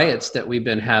the riots that we've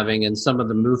been having and some of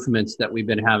the movements that we've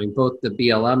been having, both the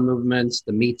BLM movements,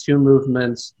 the Me Too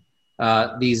movements,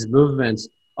 these movements.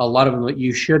 A lot of them,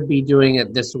 you should be doing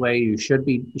it this way. You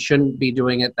shouldn't be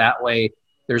doing it that way.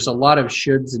 There's a lot of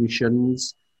shoulds and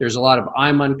shouldn'ts. There's a lot of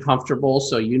I'm uncomfortable,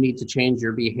 so you need to change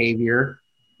your behavior,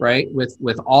 right?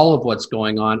 With all of what's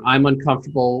going on. I'm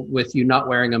uncomfortable with you not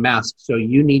wearing a mask, so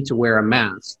you need to wear a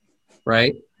mask,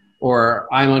 right?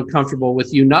 Or I'm uncomfortable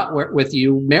with you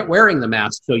wearing the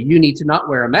mask, so you need to not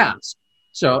wear a mask.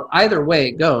 So either way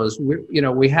it goes,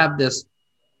 we have this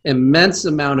immense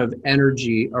amount of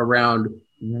energy around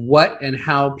what and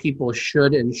how people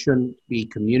should and shouldn't be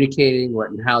communicating,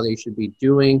 what and how they should be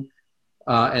doing,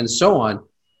 and so on.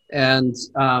 And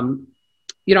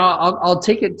I'll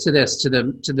take it to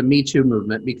the Me Too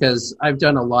movement, because I've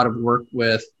done a lot of work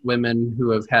with women who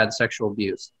have had sexual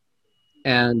abuse.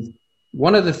 And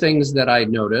one of the things that I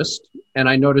noticed, and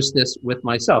I noticed this with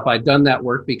myself, I'd done that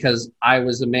work because I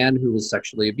was a man who was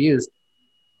sexually abused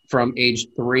from age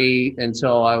 3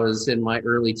 until I was in my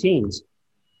early teens.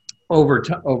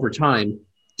 Over time,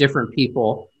 different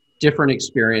people, different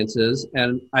experiences.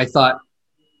 And I thought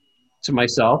to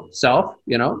myself,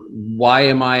 why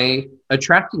am I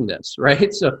attracting this,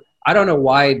 right? So I don't know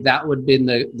why that would have been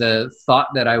the thought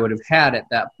that I would have had at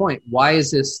that point. Why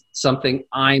is this something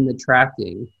I'm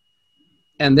attracting?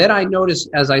 And then I noticed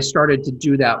as I started to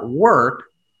do that work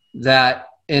that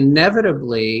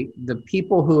inevitably the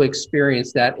people who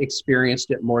experienced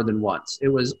it more than once. It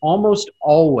was almost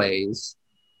always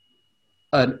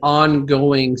an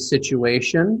ongoing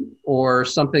situation or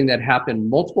something that happened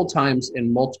multiple times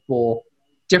in multiple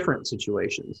different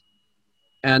situations.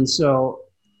 And so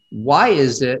why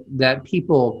is it that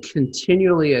people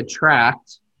continually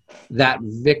attract that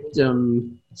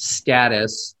victim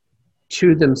status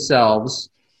to themselves,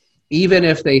 even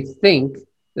if they think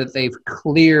that they've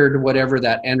cleared whatever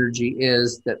that energy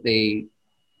is that they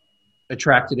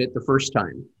attracted it the first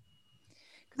time?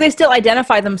 They still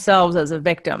identify themselves as a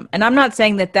victim. And I'm not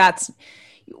saying that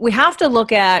we have to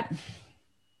look at,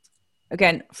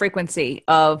 again, frequency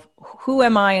of who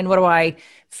am I and what do I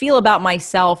feel about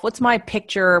myself? What's my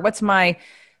picture? What's my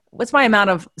amount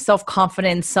of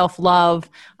self-confidence, self-love,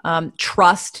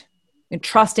 trust, and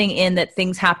trusting in that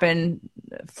things happen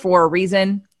for a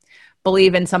reason,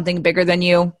 believe in something bigger than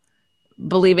you,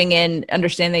 believing in,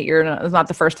 understand that it's not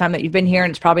the first time that you've been here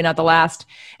and it's probably not the last,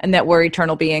 and that we're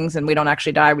eternal beings and we don't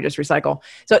actually die, we just recycle.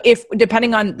 So if,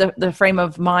 depending on the frame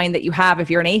of mind that you have, if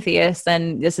you're an atheist,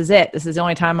 then this is it. This is the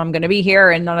only time I'm going to be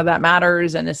here and none of that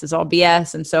matters and this is all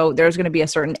BS. And so there's going to be a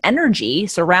certain energy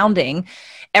surrounding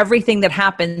everything that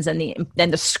happens and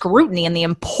the scrutiny and the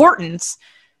importance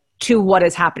to what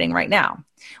is happening right now.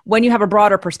 When you have a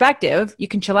broader perspective, you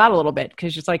can chill out a little bit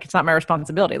because it's like, it's not my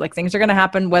responsibility. Like, things are going to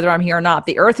happen whether I'm here or not.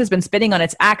 The earth has been spinning on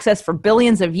its axis for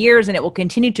billions of years and it will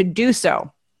continue to do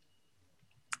so.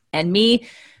 And me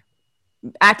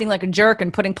acting like a jerk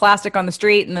and putting plastic on the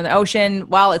street and in the ocean,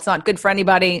 while it's not good for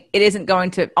anybody, it isn't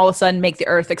going to all of a sudden make the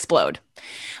earth explode.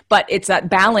 But it's that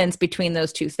balance between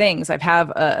those two things. I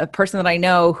have a person that I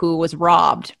know who was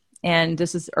robbed. And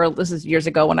this is years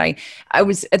ago when I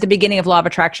was at the beginning of Law of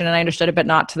Attraction and I understood it, but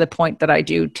not to the point that I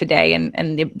do today,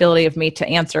 and the ability of me to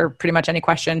answer pretty much any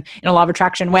question in a Law of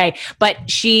Attraction way. But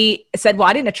she said, well,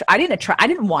 I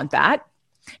didn't want that.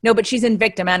 No, but she's in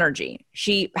victim energy.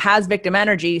 She has victim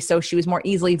energy, so she was more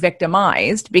easily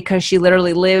victimized because she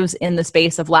literally lives in the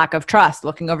space of lack of trust,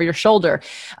 looking over your shoulder,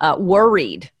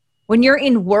 worried. When you're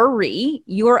in worry,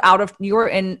 you're out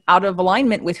of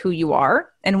alignment with who you are.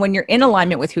 And when you're in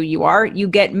alignment with who you are, you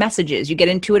get messages, you get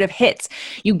intuitive hits,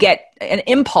 you get an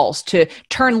impulse to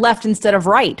turn left instead of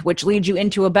right, which leads you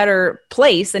into a better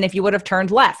place than if you would have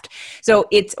turned left. So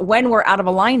it's when we're out of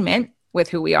alignment with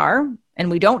who we are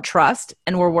and we don't trust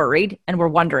and we're worried and we're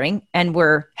wondering and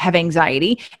we're have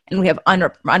anxiety and we have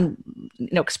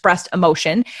expressed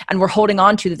emotion and we're holding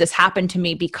on to that this happened to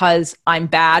me because I'm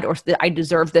bad or that I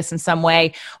deserve this in some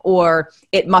way or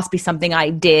it must be something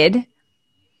I did.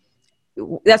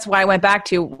 That's why I went back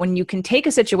to when you can take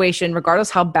a situation,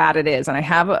 regardless how bad it is. And I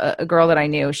have a girl that I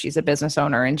knew, she's a business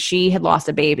owner and she had lost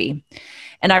a baby.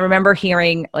 And I remember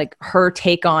hearing like her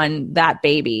take on that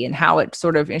baby and how it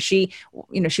sort of, and she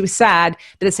was sad,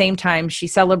 but at the same time, she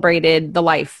celebrated the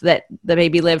life that the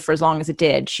baby lived for as long as it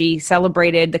did. She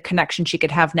celebrated the connection she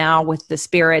could have now with the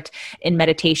spirit in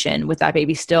meditation, with that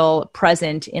baby still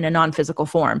present in a non-physical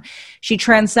form. She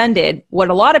transcended what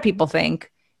a lot of people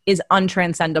think is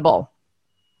untranscendable.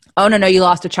 Oh, no, you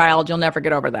lost a child. You'll never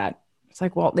get over that. It's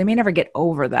like, well, they may never get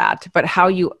over that, but how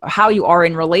you are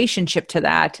in relationship to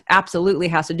that absolutely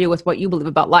has to do with what you believe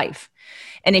about life.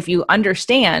 And if you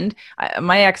understand,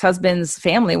 my ex-husband's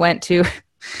family went to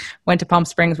Palm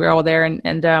Springs. We were all there,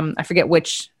 and I forget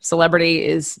which celebrity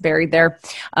is buried there.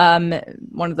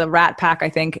 One of the Rat Pack, I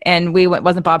think. And we went,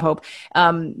 wasn't Bob Hope,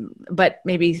 but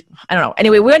maybe, I don't know.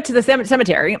 Anyway, we went to the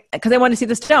cemetery because I wanted to see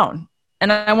the stone.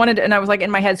 And I was like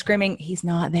in my head screaming, he's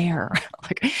not there.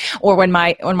 Or when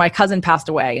my cousin passed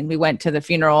away and we went to the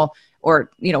funeral,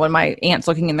 or, when my aunt's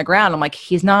looking in the ground, I'm like,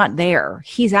 he's not there.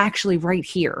 He's actually right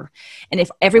here. And if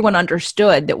everyone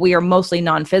understood that we are mostly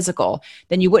non-physical,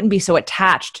 then you wouldn't be so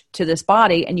attached to this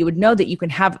body and you would know that you can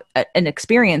have an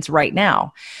experience right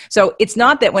now. So it's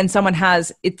not that when someone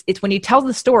it's when you tell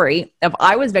the story of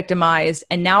I was victimized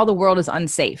and now the world is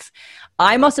unsafe.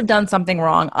 I must have done something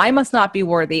wrong. I must not be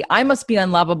worthy. I must be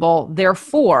unlovable.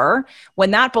 Therefore,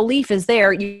 when that belief is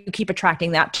there, you keep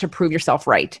attracting that to prove yourself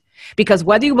right. Because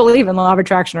whether you believe in the law of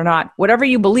attraction or not, whatever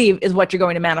you believe is what you're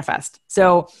going to manifest.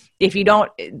 So if you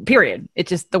don't, period, it's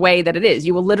just the way that it is.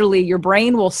 Your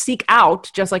brain will seek out,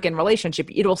 just like in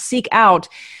relationship, it will seek out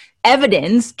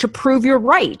evidence to prove you're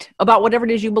right about whatever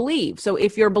it is you believe. So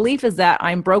if your belief is that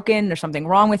I'm broken, there's something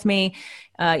wrong with me,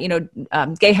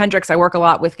 Gay Hendricks, I work a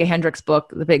lot with Gay Hendricks'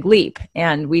 book, The Big Leap,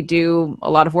 and we do a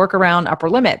lot of work around upper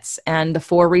limits and the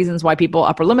 4 reasons why people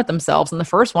upper limit themselves. And the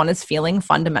first one is feeling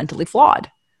fundamentally flawed.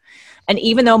 And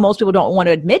even though most people don't want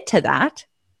to admit to that,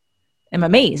 I'm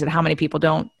amazed at how many people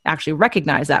don't actually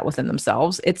recognize that within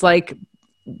themselves. It's like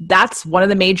that's one of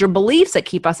the major beliefs that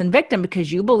keep us in victim,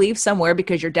 because you believe somewhere,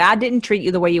 because your dad didn't treat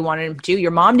you the way you wanted him to,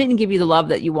 your mom didn't give you the love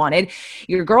that you wanted,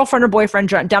 your girlfriend or boyfriend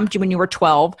dumped you when you were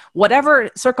 12, whatever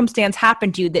circumstance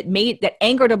happened to you that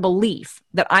angered a belief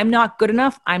that I'm not good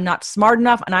enough, I'm not smart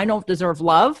enough, and I don't deserve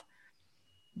love,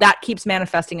 that keeps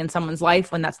manifesting in someone's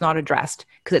life when that's not addressed,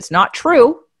 because it's not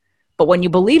true. But when you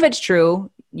believe it's true,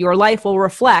 your life will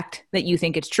reflect that you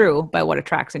think it's true by what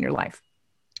attracts in your life.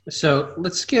 So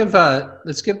let's give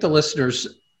the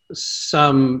listeners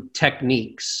some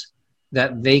techniques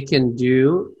that they can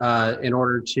do in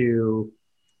order to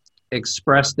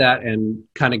express that and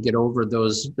kind of get over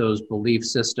those belief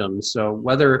systems. So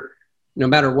no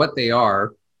matter what they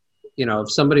are,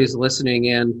 if somebody's listening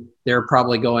in, they're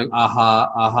probably going, aha,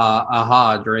 aha,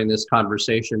 aha, during this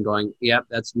conversation, going, yep,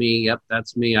 that's me. Yep,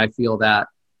 that's me. I feel that.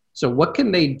 So what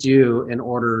can they do in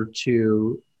order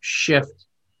to shift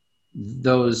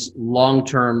those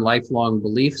long-term, lifelong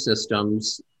belief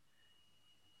systems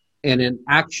in an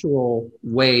actual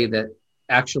way that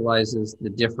actualizes the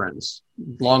difference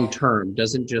long-term,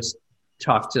 doesn't just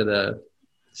talk to the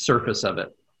surface of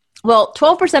it? Well,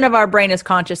 12% of our brain is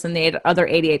conscious and the other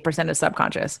 88% is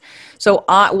subconscious. So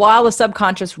while the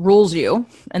subconscious rules you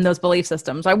and those belief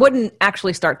systems, I wouldn't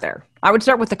actually start there. I would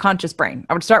start with the conscious brain.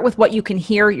 I would start with what you can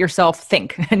hear yourself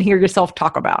think and hear yourself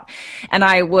talk about. And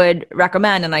I would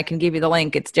recommend, and I can give you the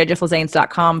link, it's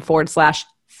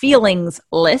jjflizanes.com/feelings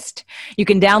list. You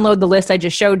can download the list I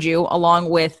just showed you along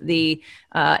with the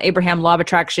Abraham Law of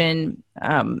Attraction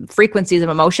frequencies of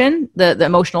emotion, the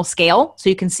emotional scale, so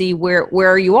you can see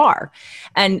where you are.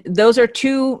 And those are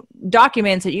two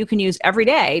documents that you can use every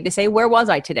day to say, where was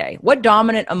I today? What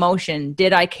dominant emotion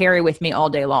did I carry with me all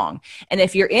day long? And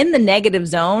if you're in the negative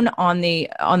zone on the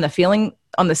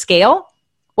scale,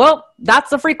 well, that's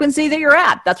the frequency that you're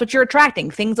at. That's what you're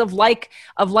attracting, things of like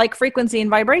frequency and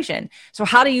vibration. So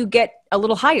how do you get a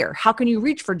little higher? How can you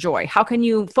reach for joy? How can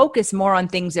you focus more on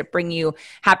things that bring you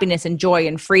happiness and joy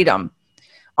and freedom?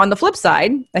 On the flip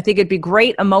side, I think it'd be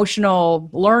great emotional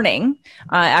learning.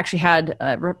 I actually had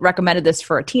recommended this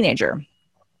for a teenager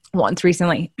once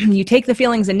recently. You take the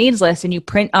feelings and needs list and you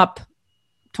print up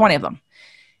 20 of them.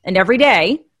 And every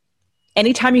day,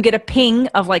 anytime you get a ping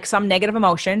of like some negative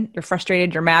emotion, you're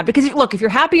frustrated, you're mad, because look, if you're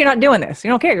happy, you're not doing this. You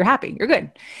don't care. You're happy. You're good.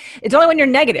 It's only when you're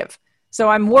negative. So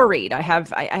I'm worried. I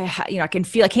can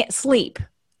feel I can't sleep.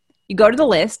 You go to the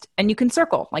list and you can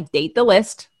circle, like date the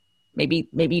list. Maybe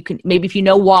if you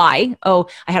know why, I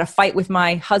had a fight with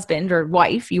my husband or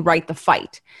wife, you write the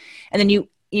fight. And then you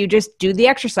just do the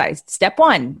exercise. Step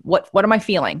 1, what am I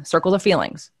feeling? Circle the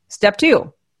feelings. Step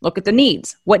 2, look at the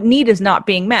needs. What need is not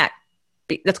being met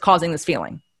that's causing this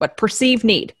feeling? What perceived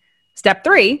need? Step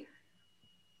 3,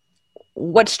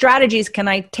 what strategies can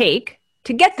I take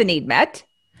to get the need met?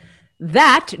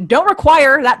 That don't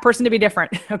require that person to be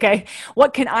different. Okay.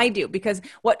 What can I do? Because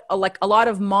like a lot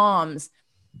of moms,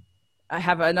 I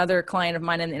have another client of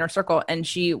mine in the inner circle, and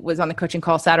she was on the coaching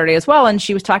call Saturday as well. And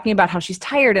she was talking about how she's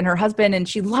tired and her husband, and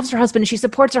she loves her husband and she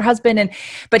supports her husband.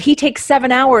 But he takes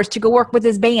 7 hours to go work with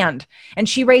his band, and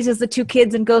she raises the 2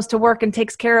 kids and goes to work and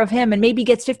takes care of him and maybe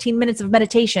gets 15 minutes of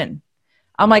meditation.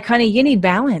 I'm like, honey, you need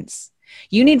balance.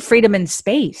 You need freedom and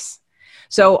space.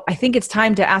 So I think it's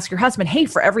time to ask your husband, hey,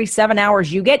 for every 7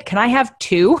 hours you get, can I have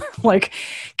 2? Like,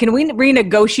 can we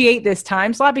renegotiate this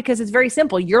time slot? Because it's very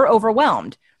simple. You're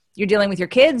overwhelmed. You're dealing with your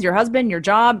kids, your husband, your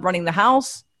job, running the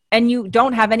house, and you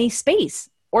don't have any space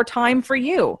or time for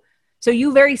you. So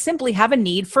you very simply have a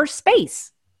need for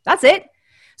space. That's it.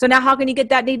 So now how can you get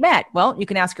that need met? Well, you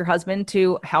can ask your husband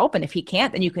to help. And if he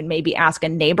can't, then you can maybe ask a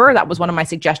neighbor. That was one of my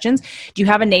suggestions. Do you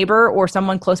have a neighbor or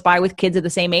someone close by with kids of the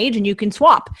same age? And you can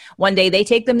swap. One day they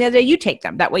take them, the other day you take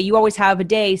them. That way you always have a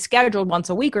day scheduled once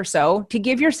a week or so to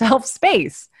give yourself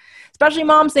space. Especially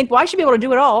moms think, well, I should be able to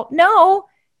do it all. No.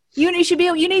 You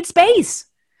need space.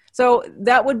 So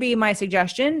that would be my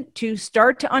suggestion, to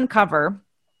start to uncover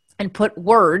and put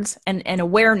words and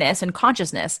awareness and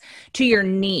consciousness to your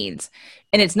needs.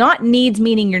 And it's not needs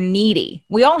meaning you're needy.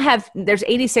 There's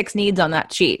 86 needs on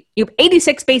that sheet. You have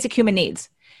 86 basic human needs.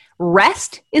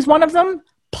 Rest is one of them.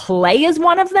 Play is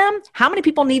one of them. How many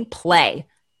people need play?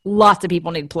 Lots of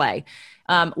people need play.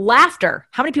 Laughter.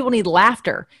 How many people need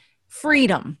laughter?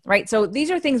 Freedom, right? So these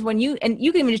are things you can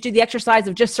even just do the exercise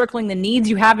of just circling the needs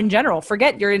you have in general.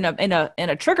 Forget you're in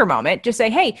a trigger moment. Just say,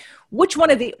 hey, which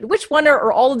one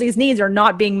or all of these needs are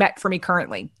not being met for me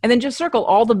currently? And then just circle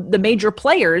all the major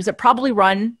players that probably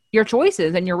run your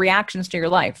choices and your reactions to your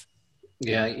life.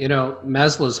 Yeah.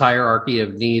 Maslow's hierarchy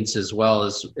of needs as well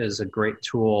is a great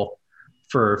tool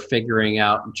for figuring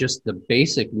out just the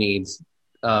basic needs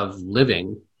of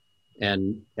living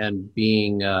and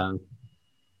being,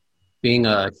 being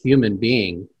a human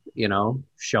being,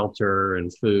 shelter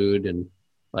and food and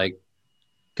like,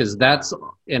 because that's,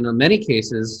 in many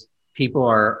cases, people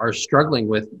are struggling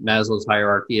with Maslow's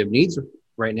hierarchy of needs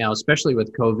right now, especially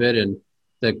with COVID and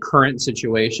the current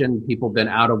situation. People have been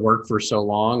out of work for so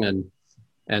long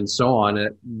and so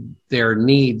on. Their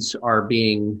needs are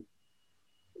being,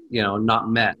 not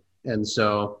met. And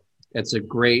so that's a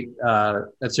great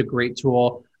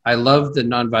tool. I love the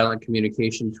nonviolent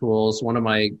communication tools. One of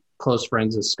my close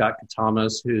friends is Scott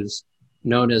Katamas, who's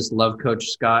known as Love Coach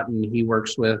Scott, and he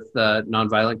works with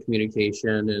nonviolent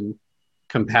communication and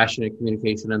compassionate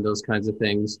communication and those kinds of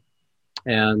things.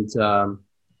 And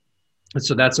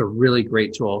so that's a really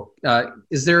great tool.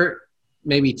 Is there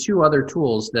maybe two other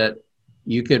tools that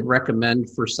you could recommend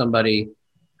for somebody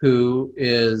who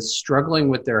is struggling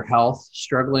with their health,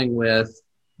 struggling with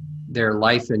their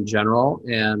life in general,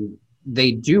 and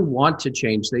they do want to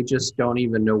change, they just don't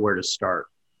even know where to start?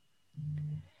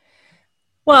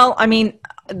 Well, I mean,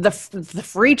 the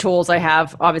free tools I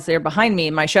have obviously are behind me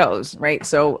in my shows, right?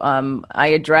 So I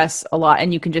address a lot,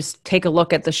 and you can just take a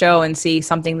look at the show and see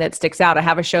something that sticks out. I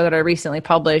have a show that I recently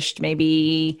published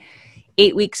maybe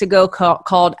 8 weeks ago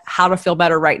called How to Feel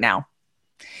Better Right Now.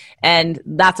 And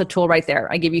that's a tool right there.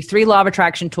 I give you 3 law of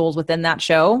attraction tools within that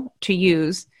show to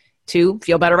use to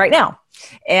feel better right now.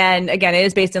 And again, it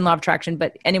is based in law of attraction,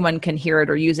 but anyone can hear it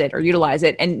or use it or utilize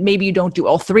it. And maybe you don't do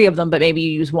all 3 of them, but maybe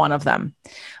you use one of them.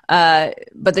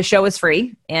 But the show is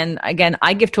free. And again,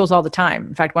 I give tools all the time.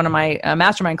 In fact, one of my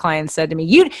mastermind clients said to me,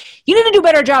 you need to do a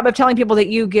better job of telling people that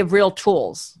you give real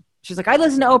tools. She's like, I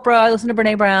listen to Oprah, I listen to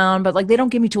Brene Brown, but like, they don't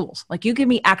give me tools. Like, you give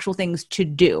me actual things to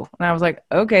do. And I was like,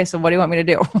 okay, so what do you want me to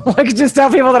do? Like, just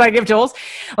tell people that I give tools.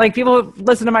 Like, people who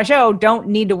listen to my show don't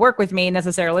need to work with me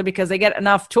necessarily, because they get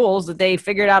enough tools that they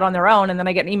figure it out on their own. And then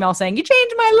I get an email saying, you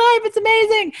changed my life, it's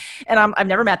amazing. And I've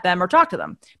never met them or talked to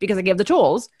them, because I give the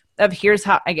tools of, here's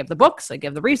how I give the books, I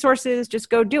give the resources, just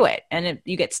go do it. And if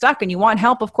you get stuck and you want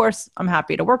help, of course, I'm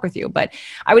happy to work with you. But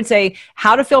I would say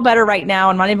How to Feel Better Right Now.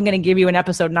 I'm not even going to give you an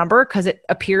episode number because it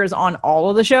appears on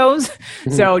all of the shows.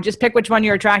 Mm-hmm. So just pick which one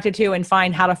you're attracted to and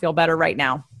find How to Feel Better Right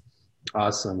Now.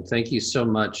 Awesome. Thank you so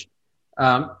much.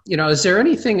 Is there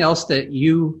anything else that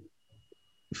you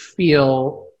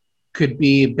feel could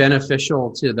be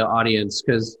beneficial to the audience?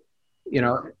 Because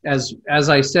as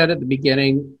I said at the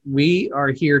beginning, we are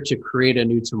here to create a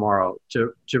new tomorrow,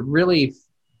 to really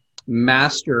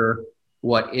master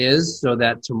what is, so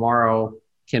that tomorrow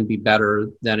can be better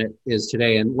than it is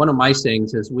today. And one of my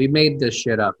sayings is, we made this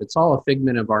shit up. It's all a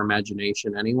figment of our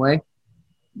imagination anyway.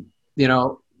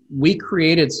 We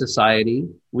created society.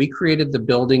 We created the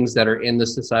buildings that are in the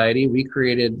society. We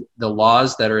created the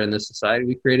laws that are in the society.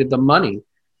 We created the money.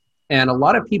 And a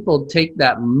lot of people take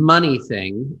that money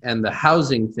thing and the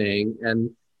housing thing, and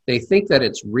they think that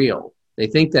it's real. They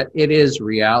think that it is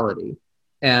reality,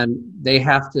 and they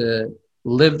have to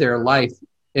live their life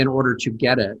in order to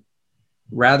get it,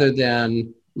 rather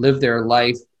than live their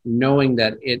life knowing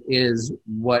that it is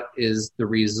what is the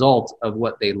result of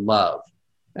what they love.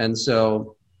 And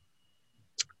so,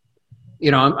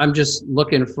 I'm just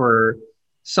looking for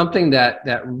something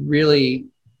that really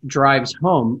drives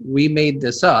home. We made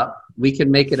this up. We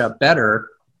can make it up better.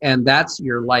 And that's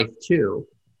your life too.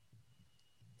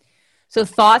 So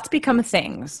thoughts become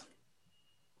things.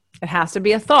 It has to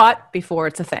be a thought before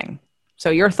it's a thing.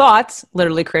 So your thoughts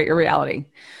literally create your reality.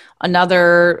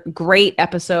 Another great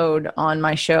episode on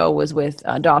my show was with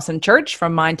Dawson Church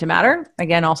from Mind to Matter.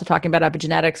 Again, also talking about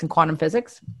epigenetics and quantum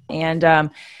physics. And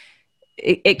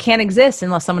it can't exist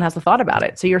unless someone has a thought about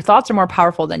it. So your thoughts are more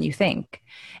powerful than you think.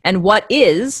 And what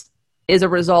is a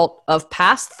result of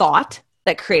past thought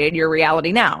that created your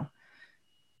reality now.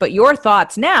 But your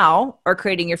thoughts now are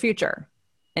creating your future.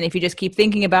 And if you just keep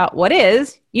thinking about what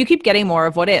is, you keep getting more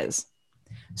of what is.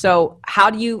 So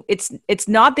it's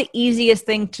not the easiest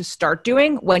thing to start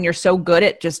doing when you're so good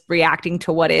at just reacting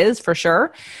to what is, for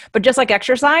sure. But just like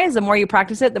exercise, the more you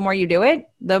practice it, the more you do it,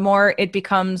 the more it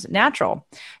becomes natural.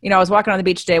 I was walking on the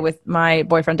beach today with my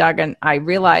boyfriend, Doug, and I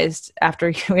realized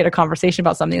after we had a conversation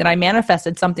about something that I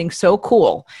manifested something so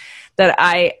cool that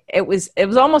it was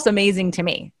almost amazing to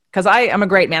me. Because I am a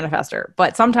great manifester,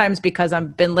 but sometimes because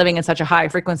I've been living in such a high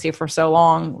frequency for so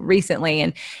long recently,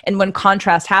 and when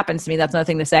contrast happens to me, that's another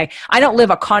thing to say. I don't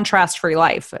live a contrast-free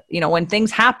life. When things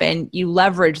happen, you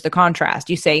leverage the contrast.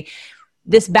 You say,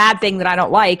 this bad thing that I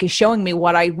don't like is showing me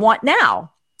what I want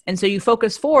now. And so you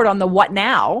focus forward on the what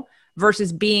now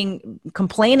versus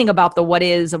complaining about the what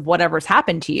is of whatever's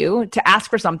happened to you, to ask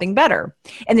for something better.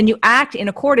 And then you act in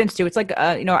accordance to, it's like,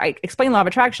 I explain law of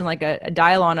attraction like a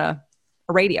dial on a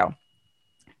radio.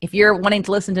 If you're wanting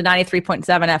to listen to 93.7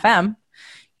 FM,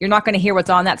 You're not going to hear what's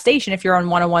on that station if you're on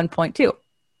 101.2.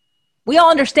 We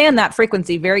all understand that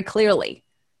frequency very clearly.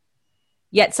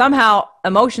 Yet somehow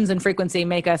emotions and frequency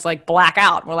make us like black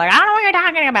out. We're like, I don't know what you're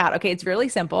talking about. Okay, it's really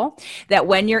simple that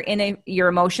when you're your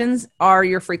emotions are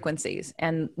your frequencies.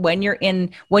 And when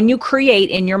you create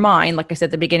in your mind, like I said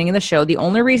at the beginning of the show, the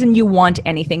only reason you want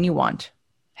anything you want,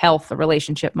 health, a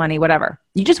relationship, money, whatever,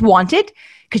 you just want it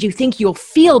because you think you'll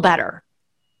feel better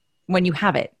when you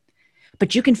have it.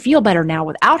 But you can feel better now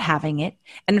without having it.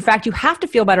 And in fact, you have to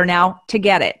feel better now to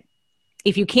get it.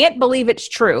 If you can't believe it's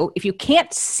true, if you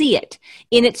can't see it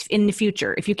in the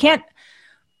future, if you can't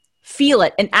feel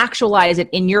it and actualize it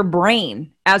in your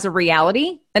brain as a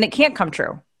reality, then it can't come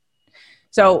true.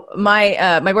 So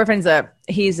my boyfriend's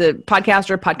he's a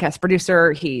podcaster, podcast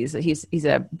producer. He's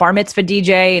a bar mitzvah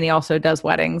DJ, and he also does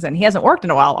weddings. And he hasn't worked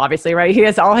in a while, obviously,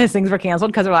 right? All his things were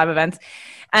canceled because of live events.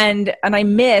 And I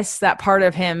miss that part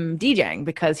of him DJing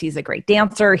because he's a great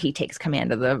dancer. He takes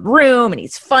command of the room and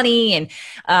he's funny.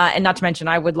 And not to mention,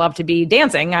 I would love to be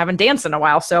dancing. I haven't danced in a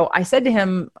while. So I said to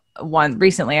him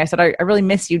recently, I said, I really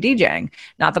miss you DJing.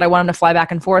 Not that I want him to fly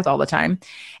back and forth all the time.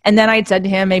 And then I'd said to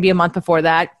him maybe a month before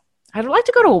that, I'd like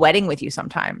to go to a wedding with you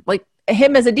sometime. Like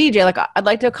him as a DJ, like I'd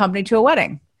like to accompany to a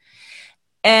wedding.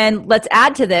 And let's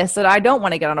add to this that I don't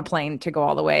want to get on a plane to go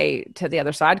all the way to the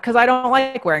other side because I don't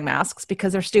like wearing masks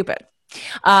because they're stupid.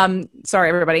 Sorry,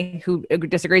 everybody who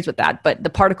disagrees with that, but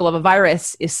the particle of a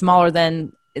virus is smaller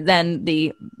than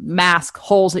the mask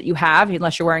holes that you have,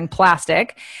 unless you're wearing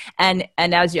plastic. And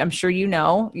as I'm sure you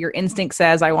know, your instinct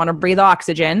says, I want to breathe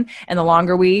oxygen. And the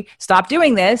longer we stop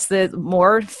doing this, the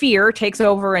more fear takes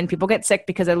over and people get sick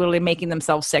because they're literally making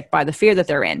themselves sick by the fear that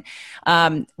they're in.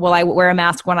 Will I wear a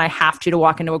mask when I have to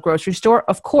walk into a grocery store?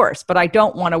 Of course, but I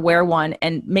don't want to wear one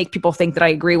and make people think that I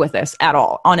agree with this at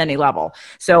all on any level.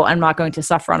 So I'm not going to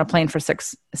suffer on a plane for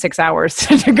six hours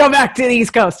to go back to the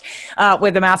East Coast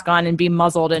with a mask on and be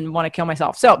muzzled and want to kill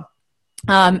myself. So,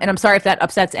 and I'm sorry if that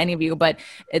upsets any of you, but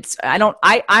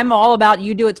I'm all about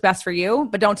you do what's best for you,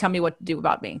 but don't tell me what to do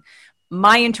about me.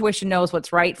 My intuition knows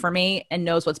what's right for me and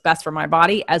knows what's best for my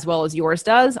body as well as yours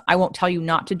does. I won't tell you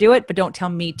not to do it, but don't tell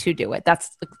me to do it.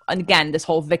 That's, again, this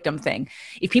whole victim thing.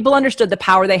 If people understood the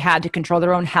power they had to control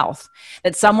their own health,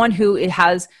 that someone who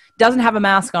doesn't have a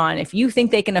mask on, if you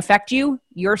think they can affect you,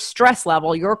 your stress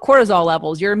level, your cortisol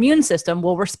levels, your immune system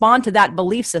will respond to that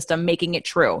belief system, making it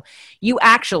true.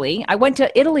 I went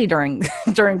to Italy during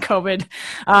COVID,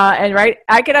 and right,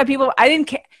 I could have people,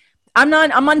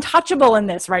 I'm untouchable in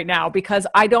this right now because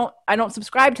I don't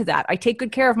subscribe to that. I take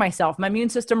good care of myself. My immune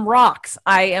system rocks.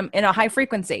 I am in a high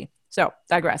frequency. So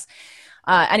digress.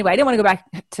 Anyway, I didn't want to go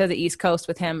back to the East Coast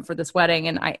with him for this wedding.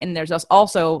 And there's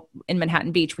also in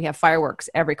Manhattan Beach, we have fireworks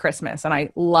every Christmas and I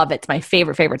love it. It's my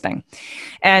favorite thing.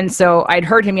 And so I'd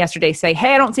heard him yesterday say,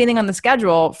 hey, I don't see anything on the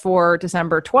schedule for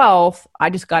December 12th. I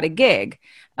just got a gig,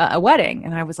 a wedding.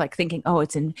 And I was like thinking, oh,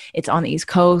 it's on the East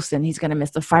Coast and he's going to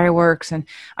miss the fireworks. And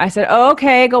I said, oh,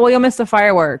 okay, well, you'll miss the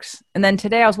fireworks. And then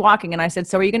today I was walking and I said,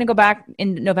 so are you going to go back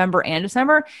in November and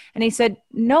December? And he said,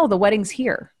 no, the wedding's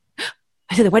here.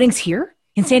 I said, the wedding's here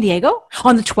in San Diego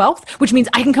on the 12th, which means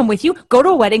I can come with you, go to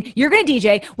a wedding. You're going to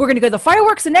DJ. We're going to go to the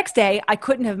fireworks the next day. I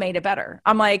couldn't have made it better.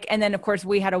 I'm like, and then of course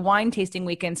we had a wine tasting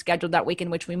weekend scheduled that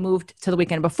weekend, which we moved to the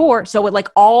weekend before. So it like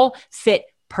all fit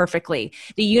perfectly.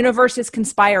 The universe is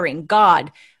conspiring.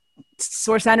 God,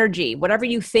 source energy, whatever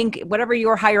you think, whatever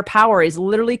your higher power is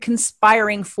literally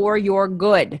conspiring for your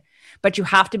good. But you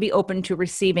have to be open to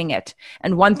receiving it.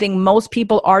 And one thing most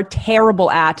people are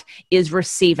terrible at is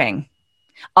receiving.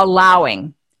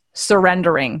 Allowing,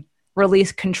 surrendering,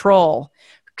 release control,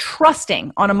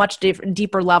 trusting on a much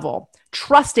deeper level,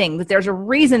 trusting that there's a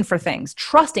reason for things,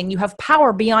 trusting you have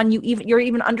power beyond your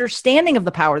even understanding of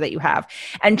the power that you have,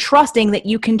 and trusting that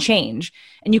you can change.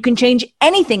 And you can change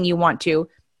anything you want to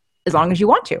as long as you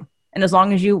want to. And as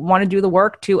long as you want to do the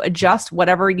work to adjust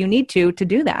whatever you need to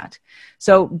do that.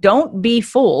 So don't be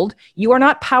fooled. You are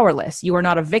not powerless. You are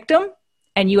not a victim.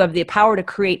 And you have the power to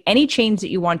create any change that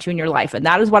you want to in your life. And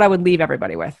that is what I would leave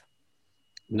everybody with.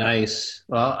 Nice.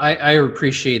 Well, I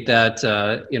appreciate that.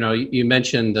 You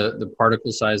mentioned the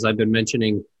particle size. I've been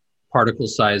mentioning particle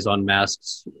size on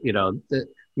masks. The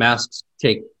masks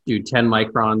do 10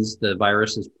 microns. The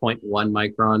virus is 0.1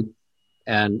 micron.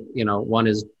 And, one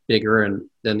is bigger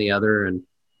than the other, and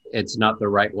it's not the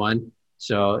right one.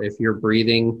 So if you're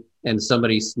breathing and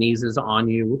somebody sneezes on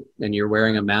you and you're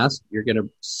wearing a mask, you're going to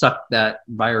suck that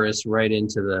virus right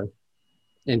into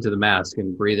the mask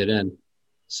and breathe it in.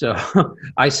 So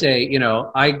I say,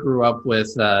 I grew up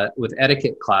with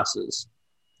etiquette classes,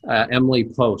 Emily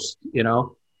Post,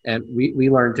 and we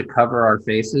learned to cover our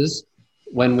faces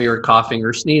when we were coughing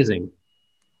or sneezing.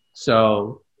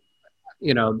 So,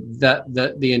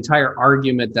 the entire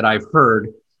argument that I've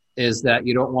heard is that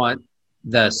you don't want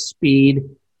the speed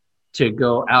to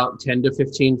go out 10 to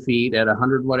 15 feet at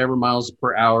 100 whatever miles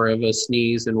per hour of a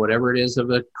sneeze and whatever it is of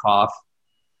a cough.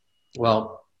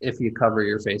 Well, if you cover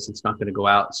your face, it's not going to go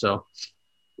out. So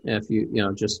if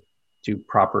you just do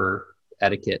proper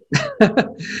etiquette.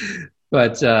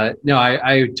 But no,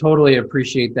 I totally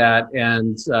appreciate that.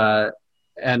 And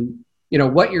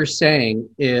what you're saying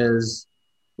is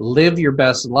live your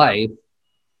best life.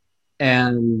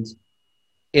 And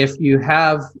if you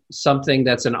have something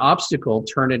that's an obstacle,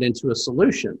 turn it into a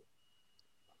solution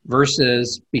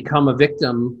versus become a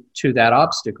victim to that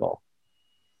obstacle,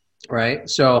 right?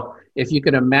 So if you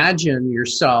can imagine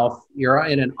yourself, you're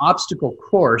in an obstacle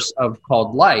course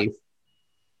called life,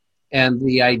 and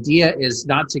the idea is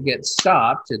not to get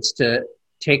stopped, it's to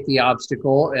take the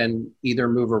obstacle and either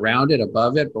move around it,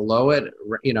 above it, below it,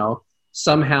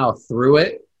 somehow through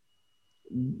it.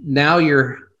 Now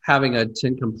you're having a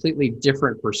completely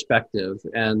different perspective.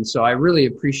 And so I really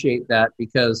appreciate that,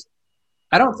 because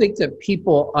I don't think that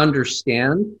people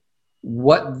understand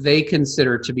what they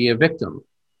consider to be a victim.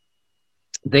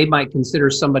 They might consider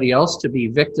somebody else to be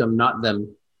victim, not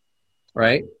them,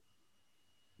 right?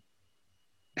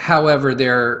 However,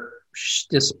 they're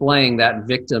displaying that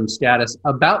victim status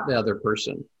about the other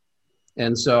person.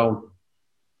 And so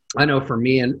I know for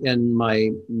me in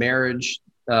my marriage,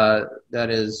 that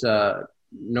is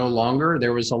no longer,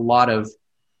 there was a lot of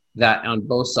that on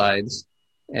both sides.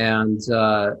 And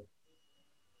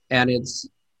it's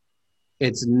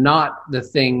not the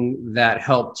thing that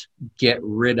helped get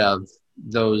rid of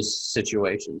those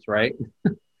situations, right?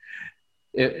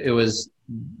 It was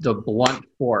the blunt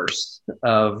force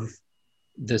of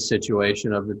the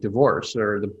situation of the divorce,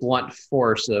 or the blunt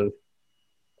force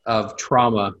of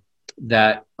trauma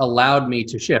that allowed me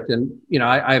to shift. And,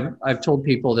 I've told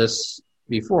people this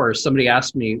before. Somebody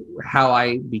asked me how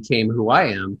I became who I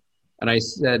am. And I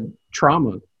said,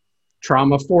 trauma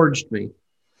forged me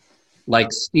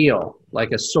like steel,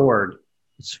 like a sword.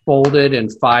 It's folded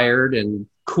and fired and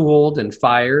cooled and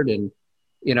fired. And,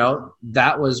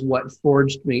 that was what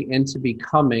forged me into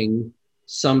becoming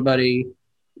somebody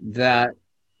that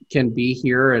can be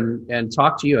here and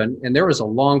talk to you. And there was a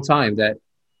long time that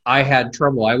I had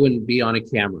trouble. I wouldn't be on a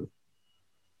camera.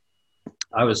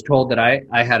 I was told that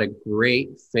I had a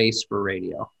great face for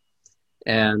radio.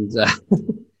 And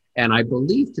and I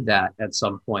believed that at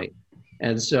some point.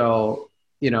 And so,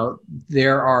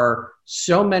 there are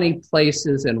so many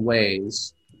places and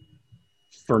ways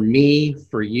for me,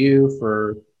 for you,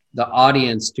 for the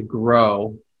audience to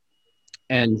grow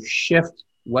and shift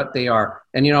what they are.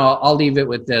 And, I'll leave it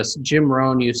with this. Jim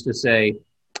Rohn used to say,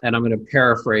 and I'm going to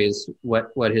paraphrase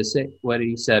what he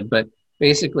said, but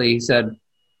basically he said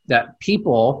that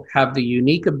people have the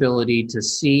unique ability to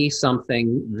see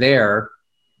something there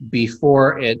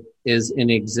before it is in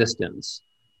existence.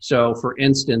 So for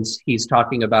instance, he's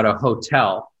talking about a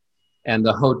hotel, and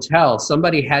the hotel,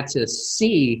 somebody had to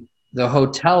see the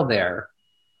hotel there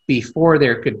before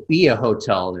there could be a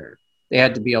hotel there. They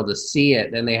had to be able to see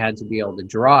it, then they had to be able to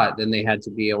draw it, then they had to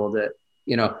be able to,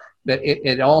 but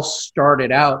it all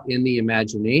started out in the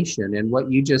imagination. And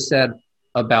what you just said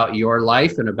about your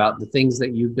life and about the things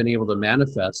that you've been able to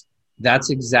manifest, that's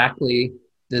exactly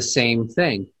the same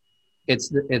thing.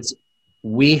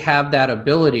 We have that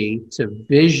ability to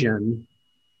vision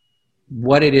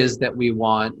what it is that we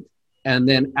want and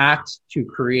then act to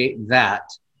create that.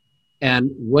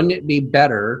 And wouldn't it be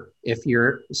better if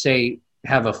you're, say,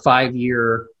 have a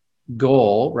 5-year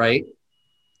goal, right?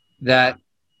 That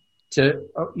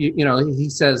he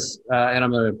says, and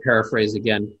I'm going to paraphrase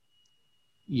again,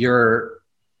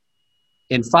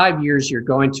 in 5 years, you're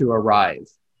going to arrive.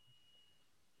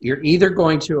 You're either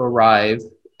going to arrive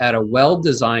at a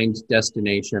well-designed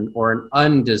destination or an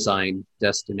undesigned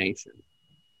destination.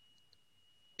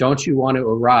 Don't you want to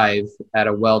arrive at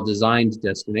a well-designed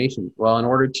destination? Well, in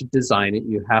order to design it,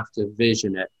 you have to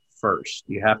vision it first.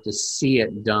 You have to see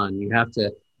it done. You have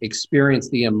to experience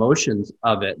the emotions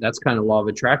of it. That's kind of law of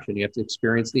attraction. You have to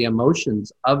experience the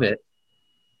emotions of it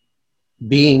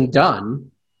being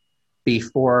done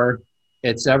before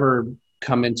it's ever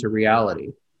come into reality.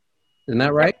 Isn't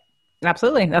that right?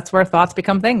 Absolutely. That's where thoughts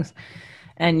become things.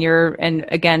 And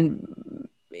again,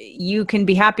 you can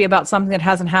be happy about something that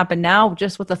hasn't happened now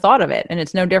just with the thought of it. And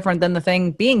it's no different than the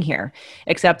thing being here,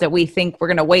 except that we think we're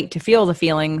going to wait to feel the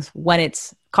feelings when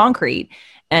it's concrete,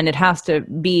 and it has to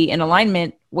be in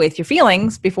alignment with your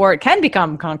feelings before it can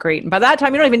become concrete. And by that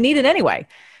time, you don't even need it anyway.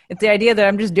 It's the idea that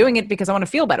I'm just doing it because I want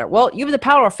to feel better. Well, you have the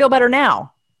power to feel better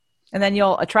now, and then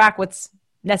you'll attract what's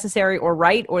necessary or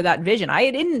right or that vision.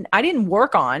 I didn't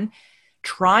work on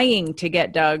trying to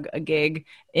get Doug a gig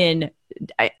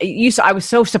I was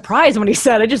so surprised when he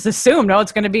said, I just assumed,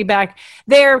 it's going to be back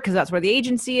there because that's where the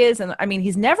agency is. And I mean,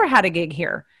 he's never had a gig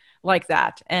here like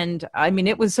that. And I mean,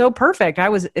 it was so perfect. I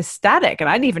was ecstatic and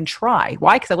I didn't even try.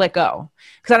 Why? Because I let go.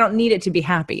 Because I don't need it to be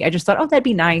happy. I just thought, that'd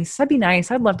be nice. That'd be nice.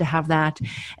 I'd love to have that.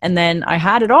 And then I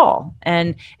had it all.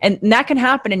 And that can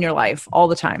happen in your life all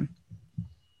the time.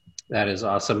 That is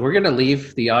awesome. We're going to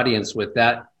leave the audience with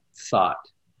that thought.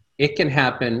 It can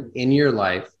happen in your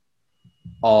life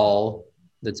all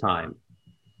the time.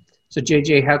 So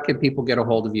JJ, how can people get a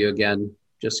hold of you again?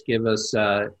 Just give us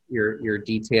your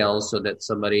details so that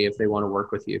somebody, if they want to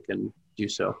work with you, can do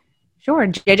so. Sure.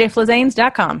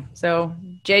 JJFlizanes.com. So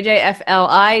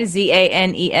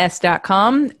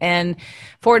JJFlizanes.com and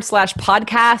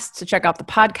 /podcasts to check out the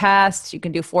podcasts. You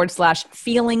can do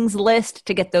 /feelings list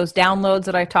to get those downloads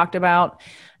that I talked about.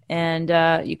 And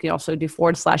you can also do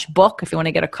 /book if you want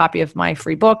to get a copy of my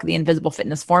free book, The Invisible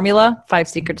Fitness Formula, 5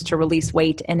 Secrets to Release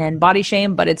Weight and End Body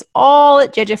Shame. But it's all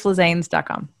at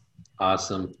JJFlizanes.com.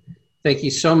 Awesome. Thank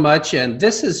you so much. And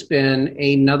this has been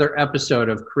another episode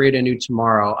of Create a New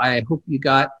Tomorrow. I hope you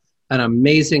got an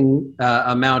amazing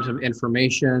amount of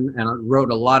information and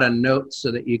wrote a lot of notes so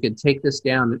that you could take this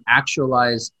down and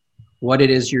actualize what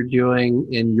it is you're doing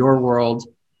in your world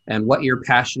and what you're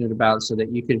passionate about so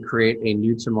that you can create a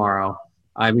new tomorrow.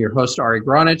 I'm your host, Ari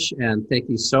Gronich, and thank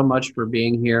you so much for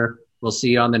being here. We'll see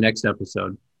you on the next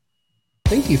episode.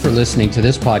 Thank you for listening to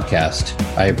this podcast.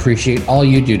 I appreciate all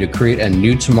you do to create a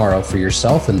new tomorrow for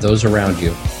yourself and those around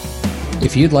you.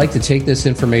 If you'd like to take this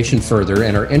information further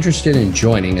and are interested in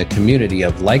joining a community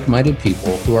of like-minded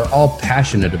people who are all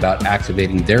passionate about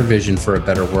activating their vision for a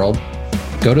better world,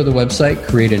 go to the website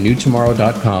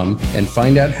createanewtomorrow.com and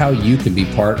find out how you can be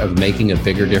part of making a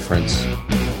bigger difference.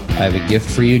 I have a gift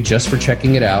for you just for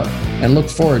checking it out and look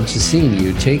forward to seeing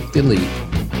you take the leap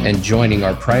and joining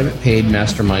our private paid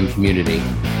mastermind community.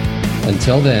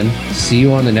 Until then, see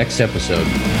you on the next episode.